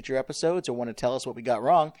for future episodes or want to tell us what we got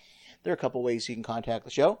wrong, there are a couple ways you can contact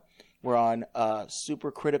the show. We're on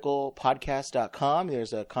supercriticalpodcast.com.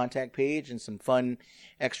 There's a contact page and some fun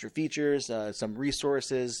extra features, some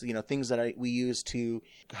resources, things that we use to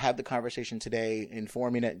have the conversation today,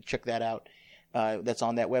 informing it. Check that out. That's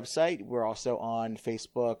on that website. We're also on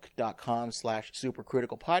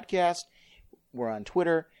facebook.com/supercriticalpodcast. We're on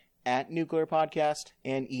Twitter @NuclearPodcast,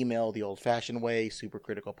 and email the old-fashioned way,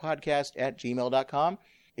 supercriticalpodcast@gmail.com.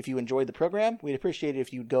 If you enjoyed the program, we'd appreciate it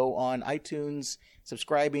if you'd go on iTunes,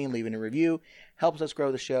 subscribing, leaving a review. Helps us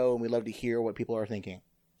grow the show, and we'd love to hear what people are thinking.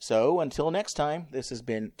 So, until next time, this has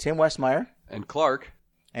been Tim Westmeyer. And Clark.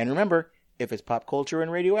 And remember, if it's pop culture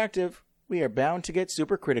and radioactive, we are bound to get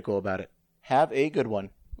super critical about it. Have a good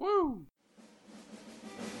one.